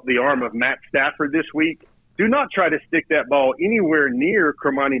develop the arm of Matt Stafford this week, do not try to stick that ball anywhere near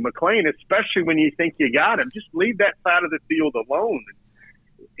Cormani McClain, especially when you think you got him. Just leave that side of the field alone.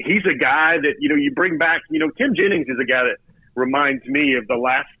 He's a guy that, you bring back, Tim Jennings is a guy that reminds me of the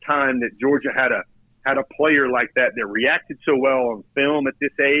last time that Georgia had a player like that reacted so well on film at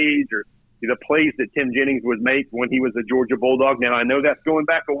this age, or the plays that Tim Jennings would make when he was a Georgia Bulldog. Now, I know that's going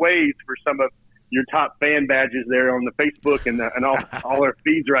back a ways for some of your top fan badges there on the Facebook and all our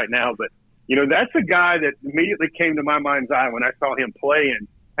feeds right now, but that's a guy that immediately came to my mind's eye when I saw him play. And,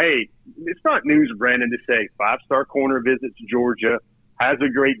 hey, it's not news, Brandon, to say 5-star corner visits Georgia, has a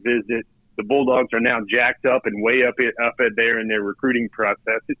great visit. The Bulldogs are now jacked up and way up there in their recruiting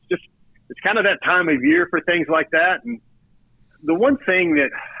process. It's kind of that time of year for things like that. And the one thing that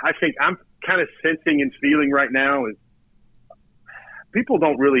I think I'm kind of sensing and feeling right now is people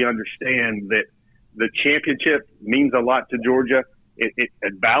don't really understand that the championship means a lot to Georgia. It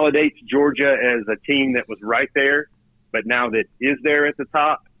validates Georgia as a team that was right there, but now that is there at the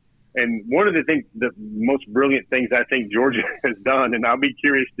top. And one of the most brilliant things I think Georgia has done, and I'll be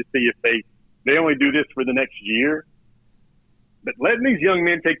curious to see if they only do this for the next year, but letting these young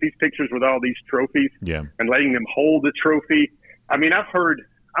men take these pictures with all these trophies and letting them hold the trophy. I mean, I've heard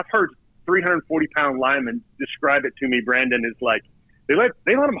 340-pound linemen describe it to me, Brandon, is like they let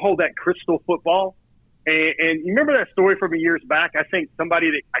them hold that crystal football. And you remember that story from years back? I think somebody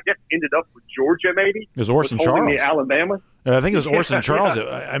that I guess ended up with Georgia maybe. It was Orson Charles. The Alabama. I think it was Orson Charles.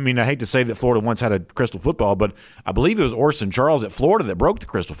 I mean, I hate to say that Florida once had a crystal football, but I believe it was Orson Charles at Florida that broke the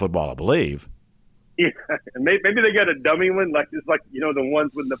crystal football, I believe. Yeah, maybe they got a dummy one, like the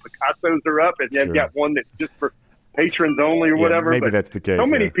ones when the Picassos are up, and they've got one that's just for patrons only or whatever. Maybe but that's the case. So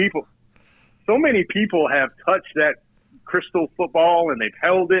many people have touched that crystal football and they've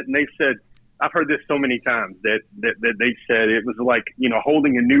held it, and they've said, I've heard this so many times that they've said it was like,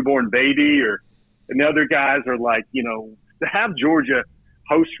 holding a newborn baby, and the other guys are like, to have Georgia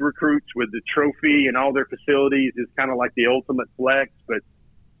host recruits with the trophy and all their facilities is kind of like the ultimate flex. But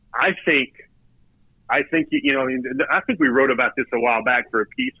I think I think we wrote about this a while back for a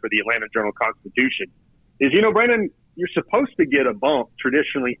piece for the Atlanta Journal-Constitution. Is, Brandon, you're supposed to get a bump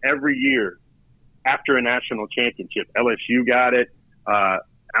traditionally every year after a national championship. LSU got it.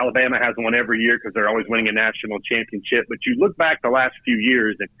 Alabama has one every year because they're always winning a national championship. But you look back the last few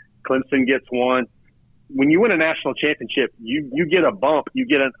years, and Clemson gets one. When you win a national championship, you get a bump. You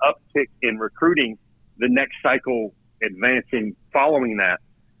get an uptick in recruiting the next cycle advancing following that.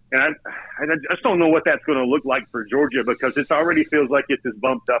 And I just don't know what that's going to look like for Georgia, because it already feels like it's as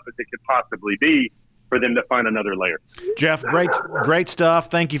bumped up as it could possibly be for them to find another layer. Jeff, great stuff.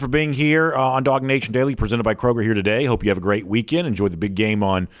 Thank you for being here on Dog Nation Daily, presented by Kroger here today. Hope you have a great weekend. Enjoy the big game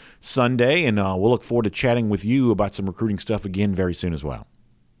on Sunday, and we'll look forward to chatting with you about some recruiting stuff again very soon as well.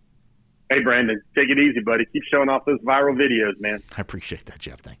 Hey, Brandon, take it easy, buddy. Keep showing off those viral videos, man. I appreciate that,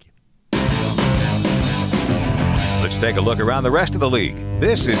 Jeff. Thank you. Let's take a look around the rest of the league.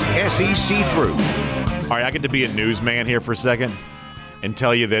 This is SEC Through. All right, I get to be a newsman here for a second and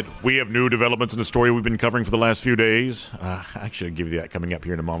tell you that we have new developments in the story we've been covering for the last few days. I should give you that coming up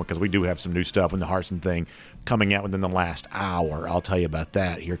here in a moment, because we do have some new stuff in the Harsin thing coming out within the last hour. I'll tell you about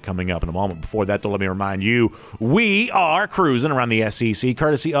that here coming up in a moment. Before that, though, let me remind you, we are cruising around the SEC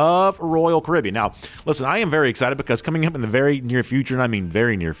courtesy of Royal Caribbean. Now, listen, I am very excited because coming up in the very near future, and I mean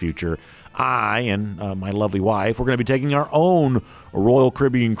very near future, I and my lovely wife, we're going to be taking our own Royal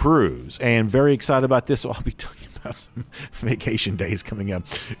Caribbean cruise, and very excited about this, so I'll be telling you about some vacation days coming up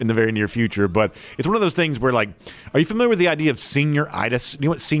in the very near future. But it's one of those things where, like, are you familiar with the idea of senioritis? You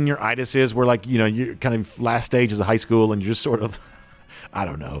know what senioritis is? Where, like, you're kind of last stages of high school and you're just sort of, I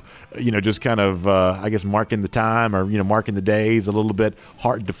don't know, just kind of, I guess, marking the time or, marking the days, a little bit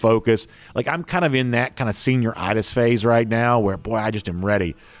hard to focus. Like, I'm kind of in that kind of senioritis phase right now where, boy, I just am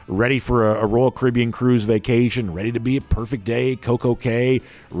ready for a Royal Caribbean cruise vacation, ready to be a perfect day, Coco Cay,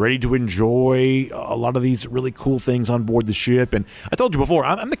 ready to enjoy a lot of these really cool things on board the ship. And I told you before,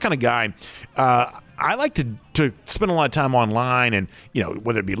 I'm the kind of guy, I like to spend a lot of time online, and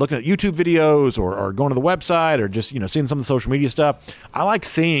whether it be looking at YouTube videos or going to the website or just seeing some of the social media stuff. I like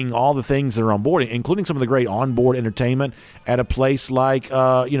seeing all the things that are on board, including some of the great onboard entertainment at a place like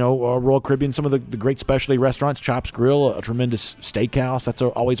Royal Caribbean. Some of the great specialty restaurants, Chops Grill, a tremendous steakhouse. That's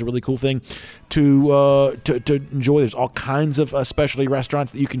always a really cool thing to enjoy. There's all kinds of specialty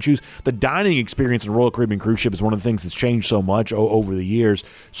restaurants that you can choose. The dining experience in Royal Caribbean cruise ship is one of the things that's changed so much over the years.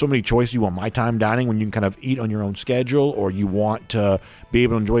 So many choices. You want my time dining when you can kind of eat on your own schedule, or you want to be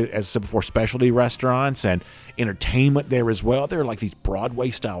able to enjoy, as I said before, specialty restaurants and entertainment there as well. There are like these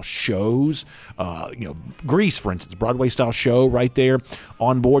Broadway-style shows. Grease, for instance, Broadway-style show right there.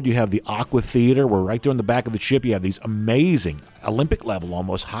 On board, you have the Aqua Theater, where right there on the back of the ship, you have these amazing Olympic-level,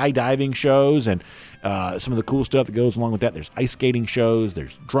 almost high-diving shows, and some of the cool stuff that goes along with that. There's ice skating shows,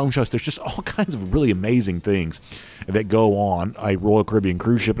 there's drone shows, there's just all kinds of really amazing things that go on a Royal Caribbean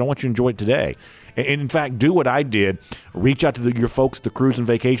cruise ship, and I want you to enjoy it today. And in fact, do what I did. Reach out to your folks at the Cruise and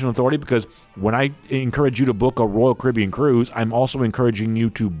Vacation Authority, because when I encourage you to book a Royal Caribbean cruise, I'm also encouraging you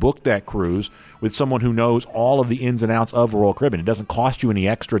to book that cruise with someone who knows all of the ins and outs of Royal Caribbean. It doesn't cost you any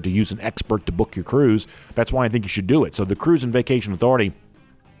extra to use an expert to book your cruise. That's why I think you should do it. So the Cruise and Vacation Authority,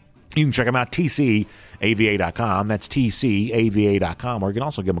 you can check them out, tcava.com. That's tcava.com. Or you can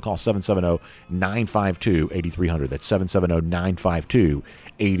also give them a call, 770-952-8300. That's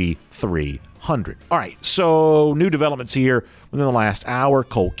 770-952-8300. All right, so new developments here within the last hour.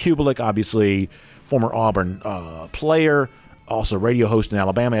 Cole Kubelik, obviously former Auburn player, also radio host in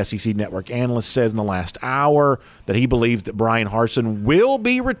Alabama, SEC Network analyst, says in the last hour that he believes that Bryan Harsin will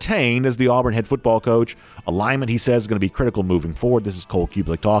be retained as the Auburn head football coach. Alignment, he says, is going to be critical moving forward. This is Cole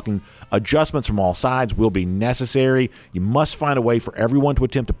Kubelik talking. Adjustments from all sides will be necessary. You must find a way for everyone to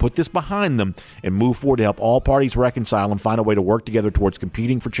attempt to put this behind them and move forward to help all parties reconcile and find a way to work together towards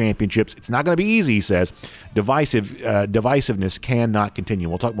competing for championships. It's not going to be easy, he says. Divisiveness cannot continue.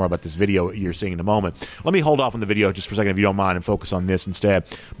 We'll talk more about this video you're seeing in a moment. Let me hold off on the video just for a second, if you don't mind, and focus on this instead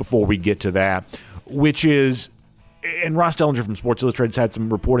before we get to that, which is, and Ross Dellinger from Sports Illustrated's had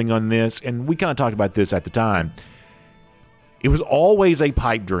some reporting on this, and we kind of talked about this at the time. It was always a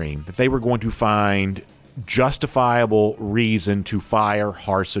pipe dream that they were going to find justifiable reason to fire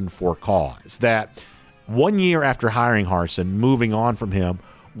Harsin for cause. That 1 year after hiring Harsin, moving on from him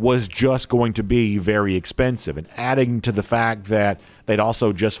was just going to be very expensive. And adding to the fact that they'd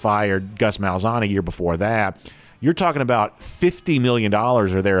also just fired Gus Malzahn a year before that, you're talking about $50 million or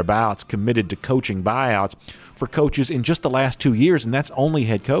thereabouts committed to coaching buyouts for coaches in just the last 2 years, and that's only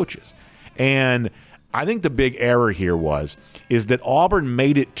head coaches. And I think the big error here is that Auburn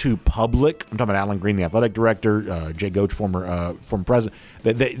made it too public. I'm talking about Alan Green, the athletic director, Jay Gooch, former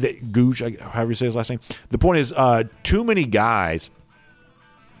president. Gooch, however you say his last name. The point is, too many guys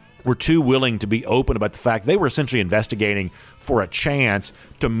were too willing to be open about the fact they were essentially investigating for a chance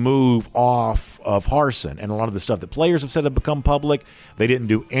to move off of Harsin. And a lot of the stuff that players have said have become public. They didn't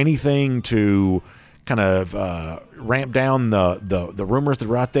do anything to kind of ramp down the rumors that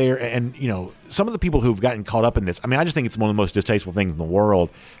were out there. And, some of the people who've gotten caught up in this, I just think it's one of the most distasteful things in the world.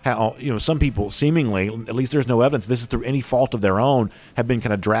 How, some people seemingly, at least there's no evidence, this is through any fault of their own, have been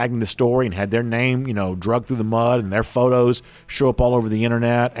kind of dragging the story and had their name, drugged through the mud, and their photos show up all over the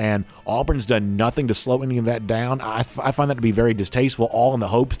internet. And Auburn's done nothing to slow any of that down. I find that to be very distasteful, all in the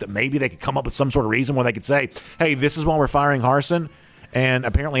hopes that maybe they could come up with some sort of reason where they could say, hey, this is why we're firing Harsin. And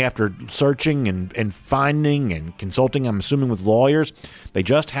apparently after searching and finding and consulting, I'm assuming with lawyers, they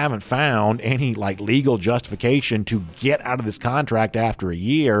just haven't found any legal justification to get out of this contract after a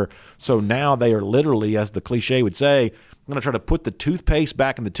year. So now they are literally, as the cliche would say, I'm going to try to put the toothpaste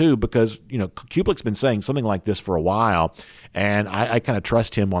back in the tube because, Kublik's been saying something like this for a while. And I kind of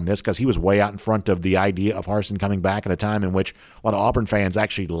trust him on this because he was way out in front of the idea of Harsin coming back at a time in which a lot of Auburn fans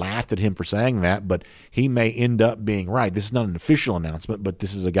actually laughed at him for saying that. But he may end up being right. This is not an official announcement, but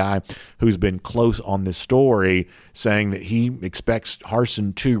this is a guy who's been close on this story saying that he expects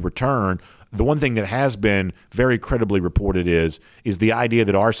Harsin to return. The one thing that has been very credibly reported is the idea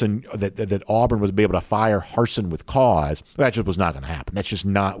that that Auburn was able to fire Harsin with cause. That just was not going to happen. That's just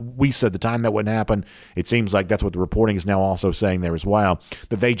not. We said at the time that wouldn't happen. It seems like that's what the reporting is now also saying there as well,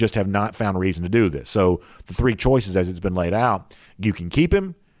 that they just have not found a reason to do this. So the three choices as it's been laid out: you can keep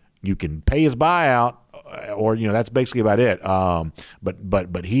him, you can pay his buyout, or that's basically about it.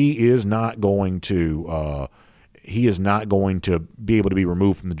 But he is not going to. He is not going to be able to be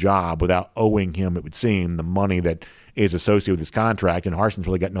removed from the job without owing him, it would seem, the money that is associated with his contract. And Harsin's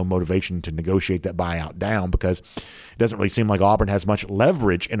really got no motivation to negotiate that buyout down because it doesn't really seem like Auburn has much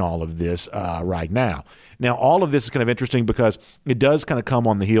leverage in all of this right now. Now, all of this is kind of interesting because it does kind of come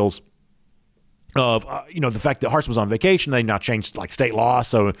on the heels of the fact that Harsin was on vacation. They now changed state law,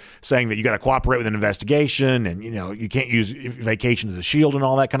 so saying that you got to cooperate with an investigation, and you can't use vacation as a shield and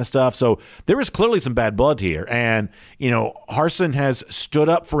all that kind of stuff. So there is clearly some bad blood here, and Harsin has stood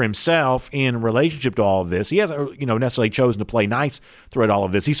up for himself in relationship to all of this. He hasn't necessarily chosen to play nice throughout all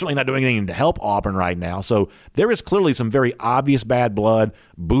of this. He's certainly not doing anything to help Auburn right now. So there is clearly some very obvious bad blood.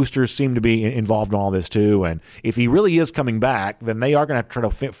 Boosters seem to be involved in all this too, and if he really is coming back, then they are going to try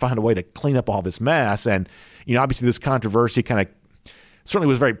to find a way to clean up all this mess. And obviously this controversy kind of certainly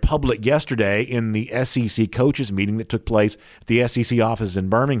was very public yesterday in the SEC coaches meeting that took place at the SEC offices in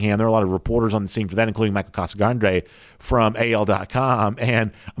Birmingham. There are a lot of reporters on the scene for that, including Michael Casagrande from AL.com.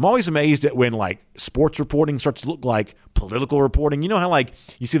 And I'm always amazed at when sports reporting starts to look like political reporting. You know how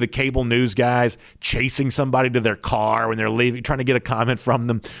you see the cable news guys chasing somebody to their car when they're leaving, trying to get a comment from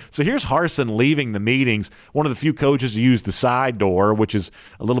them. So here's Harsin leaving the meetings, one of the few coaches who used the side door, which is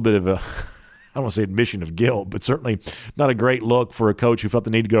a little bit of a I don't want to say admission of guilt, but certainly not a great look for a coach who felt the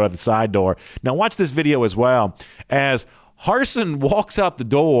need to go out the side door. Now watch this video as well as Harsin walks out the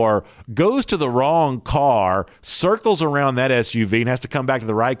door, goes to the wrong car, circles around that SUV, and has to come back to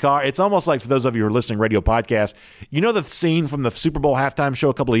the right car. It's almost like, for those of you who are listening radio podcast, the scene from the Super Bowl halftime show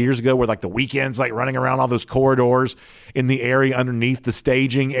a couple of years ago where the Weeknd's running around all those corridors in the area underneath the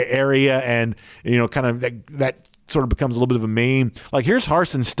staging area, and kind of that sort of becomes a little bit of a meme. Here's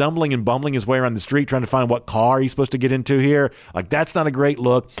Harsin stumbling and bumbling his way around the street trying to find what car he's supposed to get into here. That's not a great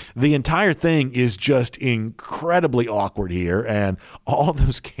look. The entire thing is just incredibly awkward here, and all of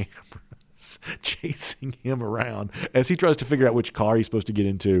those cameras chasing him around as he tries to figure out which car he's supposed to get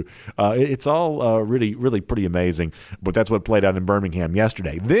into. It's all really, really pretty amazing, but that's what played out in Birmingham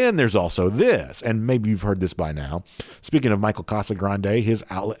yesterday. Then there's also this, and maybe you've heard this by now. Speaking of Michael Casagrande, his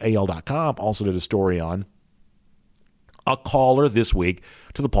outlet AL.com also did a story on a caller this week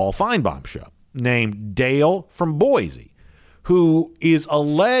to the Paul Finebaum show named Dale from Boise, who is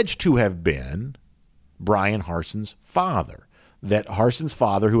alleged to have been Brian Harsin's father. That Harsin's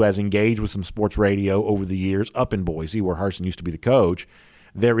father, who has engaged with some sports radio over the years up in Boise, where Harsin used to be the coach,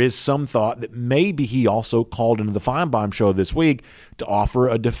 there is some thought that maybe he also called into the Finebaum show this week to offer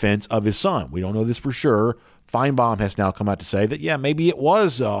a defense of his son. We don't know this for sure. Finebaum has now come out to say that, maybe it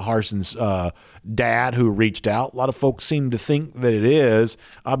was Harsin's dad who reached out. A lot of folks seem to think that it is.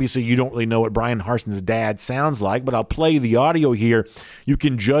 Obviously, you don't really know what Brian Harsin's dad sounds like, but I'll play the audio here. You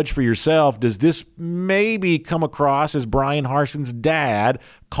can judge for yourself. Does this maybe come across as Brian Harsin's dad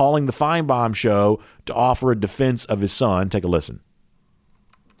calling the Finebaum show to offer a defense of his son? Take a listen.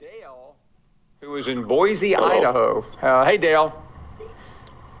 Dale, who Who is in Boise, Idaho. Hey, Dale.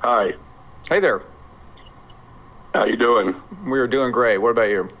 Hi. Hey there. How you doing? We are doing great. What about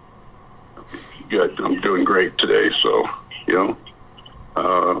you? Good. I'm doing great today. So,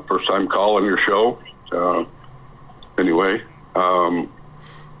 first time calling your show. Anyway, on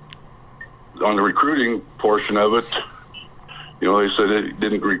the recruiting portion of it, they said it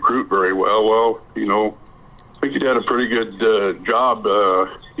didn't recruit very well. Well, I think you did a pretty good job,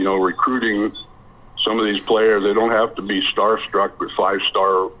 recruiting some of these players. They don't have to be starstruck with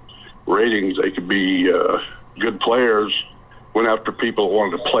 5-star ratings. They could be good players, went after people who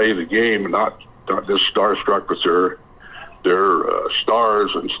wanted to play the game and not just starstruck with their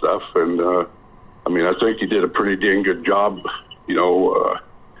stars and stuff. And I think you did a pretty dang good job.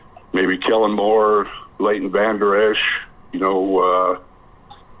 Maybe Kellen Moore, Leighton Vander Esch, Jay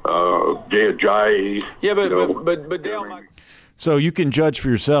Ajayi. Yeah, but Dale. So you can judge for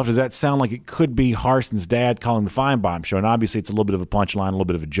yourself. Does that sound like it could be Harson's dad calling the Feinbaum show? And obviously it's a little bit of a punchline, a little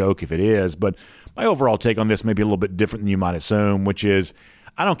bit of a joke if it is. But my overall take on this may be a little bit different than you might assume, which is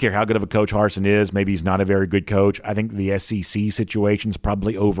I don't care how good of a coach Harsin is. Maybe he's not a very good coach. I think the SEC situation is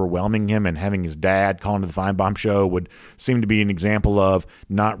probably overwhelming him, and having his dad calling to the Feinbaum show would seem to be an example of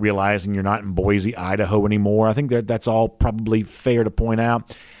not realizing you're not in Boise, Idaho anymore. I think that's all probably fair to point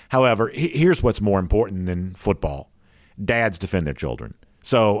out. However, here's what's more important than football. Dads defend their children.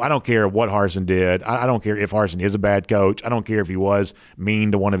 So I don't care what Harsin did. I don't care if Harsin is a bad coach. I don't care if he was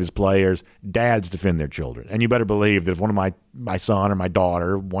mean to one of his players. Dads defend their children. And you better believe that if one of my son or my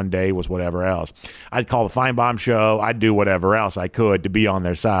daughter one day was whatever else, I'd call the Feinbaum show. I'd do whatever else I could to be on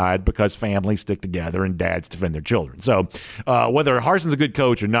their side because families stick together and dads defend their children. So whether Harsin's a good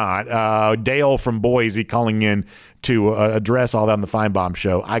coach or not, Dale from Boise calling in to address all that on the Feinbaum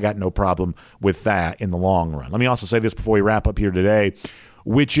show, I got no problem with that in the long run. Let me also say this before we wrap up here today,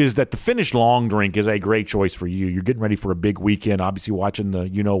 which is that the Finnish long drink is a great choice for you. You're getting ready for a big weekend, obviously watching the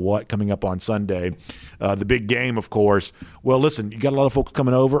you-know-what coming up on Sunday, the big game, of course. Well, listen, you got a lot of folks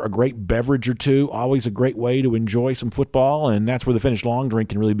coming over, a great beverage or two, always a great way to enjoy some football, and that's where the Finnish long drink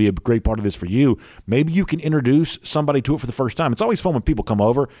can really be a great part of this for you. Maybe you can introduce somebody to it for the first time. It's always fun when people come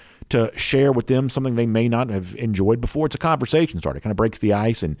over to share with them something they may not have enjoyed before. It's a conversation starter. It kind of breaks the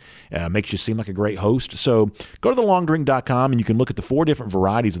ice and makes you seem like a great host. So go to thelongdrink.com and you can look at the 4 different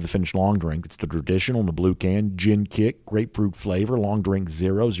varieties of the Finnish long drink. It's the traditional in the blue can, gin kick, grapefruit flavor, long drink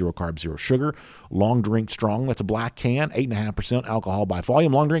zero carb, zero sugar, long drink strong, that's a black can, 8.5% alcohol by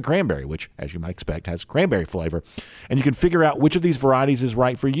volume, long drink cranberry, which, as you might expect, has cranberry flavor. And you can figure out which of these varieties is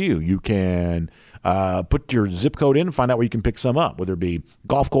right for you. You can put your zip code in and find out where you can pick some up, whether it be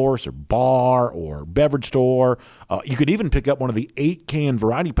golf course or bar or beverage store. You could even pick up one of the 8-can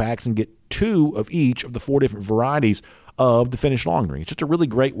variety packs and get 2 of each of the 4 different varieties of the Finnish long drink. It's just a really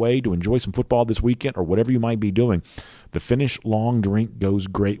great way to enjoy some football this weekend or whatever you might be doing. The Finnish long drink goes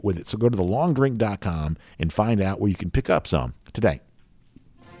great with it. So go to thelongdrink.com and find out where you can pick up some today.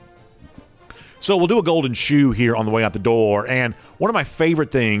 So we'll do a golden shoe here on the way out the door. And one of my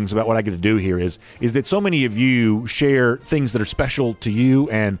favorite things about what I get to do here is that so many of you share things that are special to you.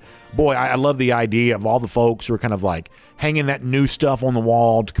 And boy, I love the idea of all the folks who are kind of like hanging that new stuff on the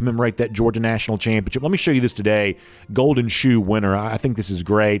wall to commemorate that Georgia National Championship. Let me show you this today. Golden shoe winner. I think this is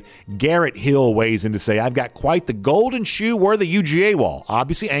great. Garrett Hill weighs in to say, I've got quite the golden shoe worthy UGA wall,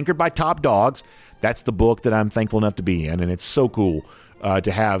 obviously anchored by Top Dogs. That's the book that I'm thankful enough to be in, and it's so cool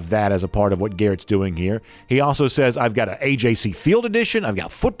to have that as a part of what Garrett's doing here. He also says, I've got an AJC Field Edition, I've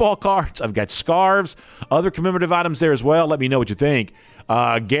got football cards, I've got scarves, other commemorative items there as well. Let me know what you think.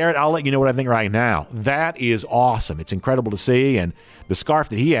 Garrett, I'll let you know what I think right now. That is awesome. It's incredible to see, and the scarf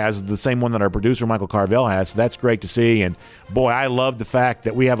that he has is the same one that our producer, Michael Carvel, has, so that's great to see. And boy, I love the fact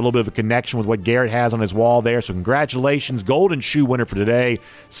that we have a little bit of a connection with what Garrett has on his wall there, so congratulations. Golden shoe winner for today,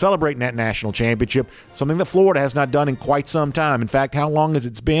 celebrating that national championship, something that Florida has not done in quite some time. In fact, how long has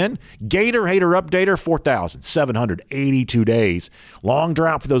it been? Gator Hater Updater, 4,782 days. Long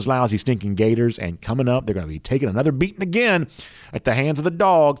drought for those lousy, stinking Gators, and coming up, they're going to be taking another beating again at the hands of the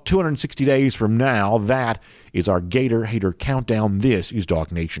dog 260 days from now. That is our Gator Hater Countdown. This is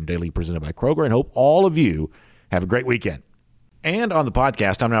Dog Nation Daily, presented by Kroger, and hope all of you have a great weekend. And on the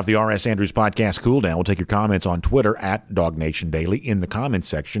podcast, I'm now the R.S. Andrews Podcast Cool Down. We'll take your comments on Twitter at Dog Nation Daily in the comments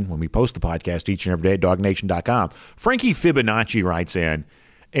section when we post the podcast each and every day at dognation.com. Frankie Fibonacci writes in,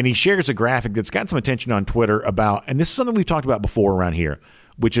 and he shares a graphic that's got some attention on Twitter about, and this is something we've talked about before around here,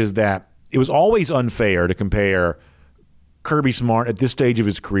 which is that it was always unfair to compare Kirby Smart at this stage of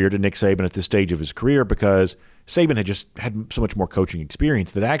his career to Nick Saban at this stage of his career, because Saban had just had so much more coaching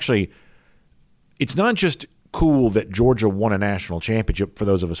experience that actually it's not just cool that Georgia won a national championship for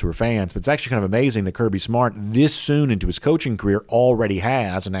those of us who are fans, but it's actually kind of amazing that Kirby Smart, this soon into his coaching career, already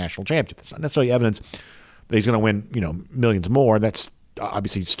has a national championship. It's not necessarily evidence that he's going to win, millions more. That's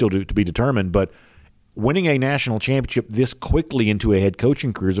obviously still to be determined, but winning a national championship this quickly into a head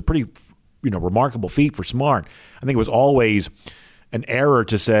coaching career is a pretty, remarkable feat for Smart. I think it was always an error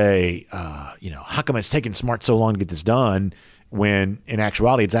to say, how come it's taken Smart so long to get this done, when in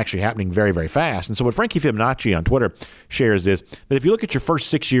actuality it's actually happening very, very fast. And so what Frankie Fibonacci on Twitter shares is that if you look at your first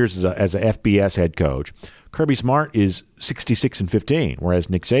 6 years as a FBS head coach, Kirby Smart is 66-15, whereas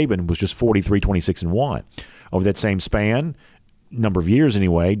Nick Saban was just 43-26-1. Over that same span, number of years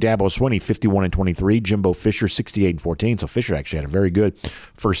anyway, Dabo Swinney 51-23, Jimbo Fisher 68-14. So Fisher actually had a very good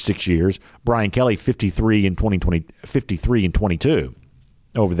first 6 years. Brian Kelly 53-22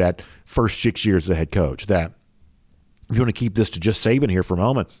 over that first 6 years as a head coach. That if you want to keep this to just Saban here for a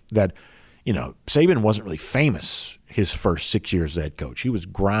moment, that Saban wasn't really famous his first 6 years as head coach. He was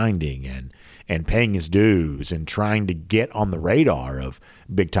grinding and paying his dues and trying to get on the radar of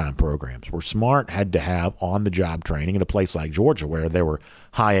big-time programs, where Smart had to have on-the-job training in a place like Georgia where there were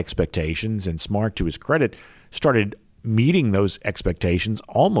high expectations, and Smart, to his credit, started meeting those expectations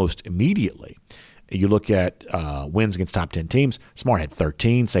almost immediately. You look at wins against top 10 teams, Smart had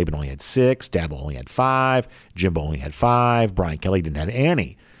 13, Saban only had 6, Dabo only had 5, Jimbo only had 5, Brian Kelly didn't have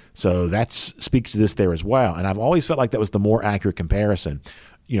any. So that speaks to this there as well. And I've always felt like that was the more accurate comparison.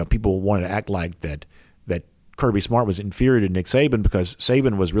 People wanted to act like that Kirby Smart was inferior to Nick Saban because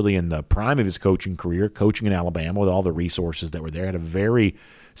Saban was really in the prime of his coaching career, coaching in Alabama with all the resources that were there, had a very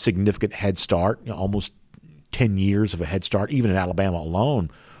significant head start, almost 10 years of a head start, even in Alabama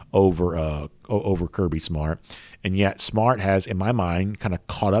alone, over Kirby Smart. And yet Smart has, in my mind, kind of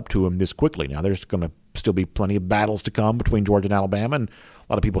caught up to him this quickly. Now there's going to still be plenty of battles to come between Georgia and Alabama, and a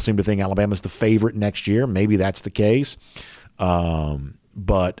lot of people seem to think Alabama's the favorite next year. Maybe that's the case.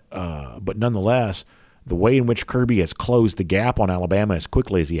 But nonetheless, the way in which Kirby has closed the gap on Alabama as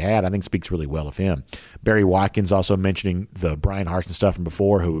quickly as he had, I think speaks really well of him. Barry Watkins also mentioning the Brian Harsin stuff from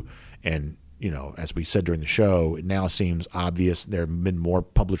before, as we said during the show, it now seems obvious. There have been more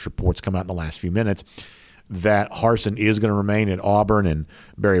published reports come out in the last few minutes that Harsin is going to remain at Auburn, and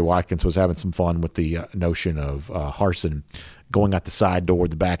Barry Watkins was having some fun with the notion of Harsin going out the side door,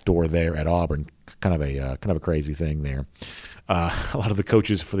 the back door there at Auburn. Kind of a crazy thing there. A lot of the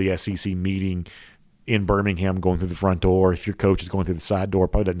coaches for the SEC meeting in Birmingham going through the front door. If your coach is going through the side door,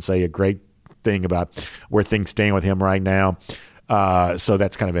 probably doesn't say a great thing about where things stand with him right now. So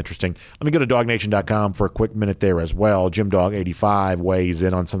that's kind of interesting. Let me go to DogNation.com for a quick minute there as well. JimDog85 weighs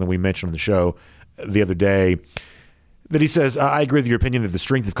in on something we mentioned on the show the other day, that he says, I agree with your opinion that the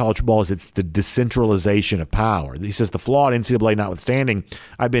strength of college football is it's the decentralization of power. He says, the flawed NCAA notwithstanding,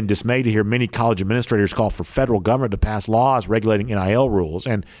 I've been dismayed to hear many college administrators call for federal government to pass laws regulating NIL rules.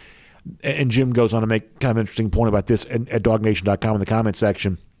 And Jim goes on to make kind of an interesting point about this at DogNation.com in the comment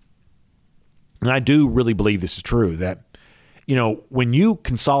section. And I do really believe this is true, that when you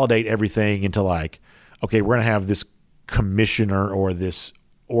consolidate everything into okay, we're going to have this commissioner or this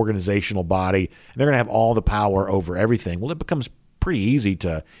organizational body, and they're going to have all the power over everything. Well, it becomes pretty easy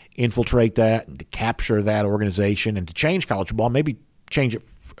to infiltrate that and to capture that organization and to change college football, maybe change it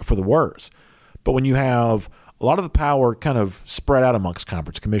for the worse. But when you have a lot of the power kind of spread out amongst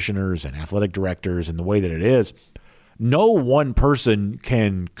conference commissioners and athletic directors in the way that it is, no one person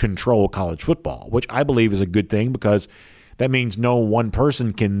can control college football, which I believe is a good thing, because that means no one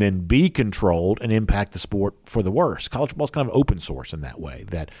person can then be controlled and impact the sport for the worse. College football is kind of open source in that way,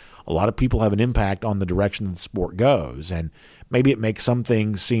 that a lot of people have an impact on the direction that the sport goes. And maybe it makes some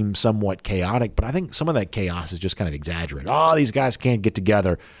things seem somewhat chaotic, but I think some of that chaos is just kind of exaggerated. Oh, these guys can't get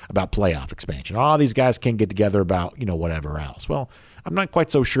together about playoff expansion. Oh, these guys can't get together about, whatever else. Well, I'm not quite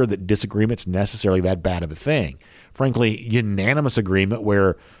so sure that disagreement's necessarily that bad of a thing. Frankly, unanimous agreement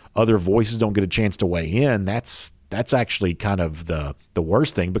where other voices don't get a chance to weigh in, that's actually kind of the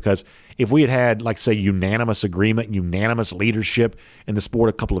worst thing, because if we had say, unanimous agreement, unanimous leadership in the sport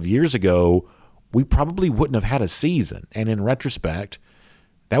a couple of years ago, we probably wouldn't have had a season. And in retrospect,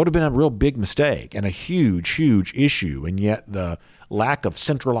 that would have been a real big mistake and a huge, huge issue. And yet the lack of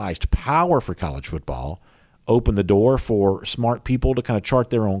centralized power for college football opened the door for smart people to kind of chart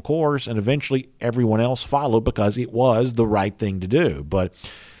their own course, and eventually everyone else followed because it was the right thing to do. But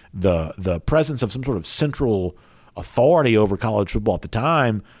the presence of some sort of central authority over college football at the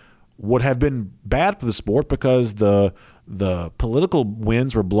time would have been bad for the sport because the political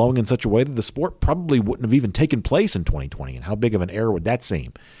winds were blowing in such a way that the sport probably wouldn't have even taken place in 2020. And how big of an error would that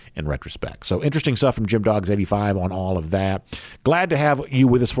seem in retrospect? So interesting stuff from Jim Dawgs 85 on all of that. Glad to have you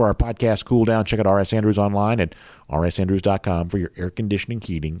with us for our podcast Cool Down. Check out RS Andrews online at rsandrews.com for your air conditioning,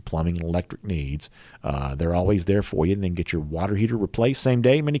 heating, plumbing, and electric needs. They're always there for you. And then get your water heater replaced same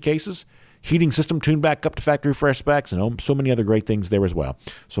day in many cases. Heating system tuned back up to factory fresh specs, and so many other great things there as well.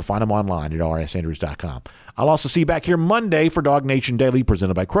 So find them online at rsandrews.com. I'll also see you back here Monday for Dog Nation Daily,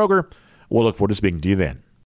 presented by Kroger. We'll look forward to speaking to you then.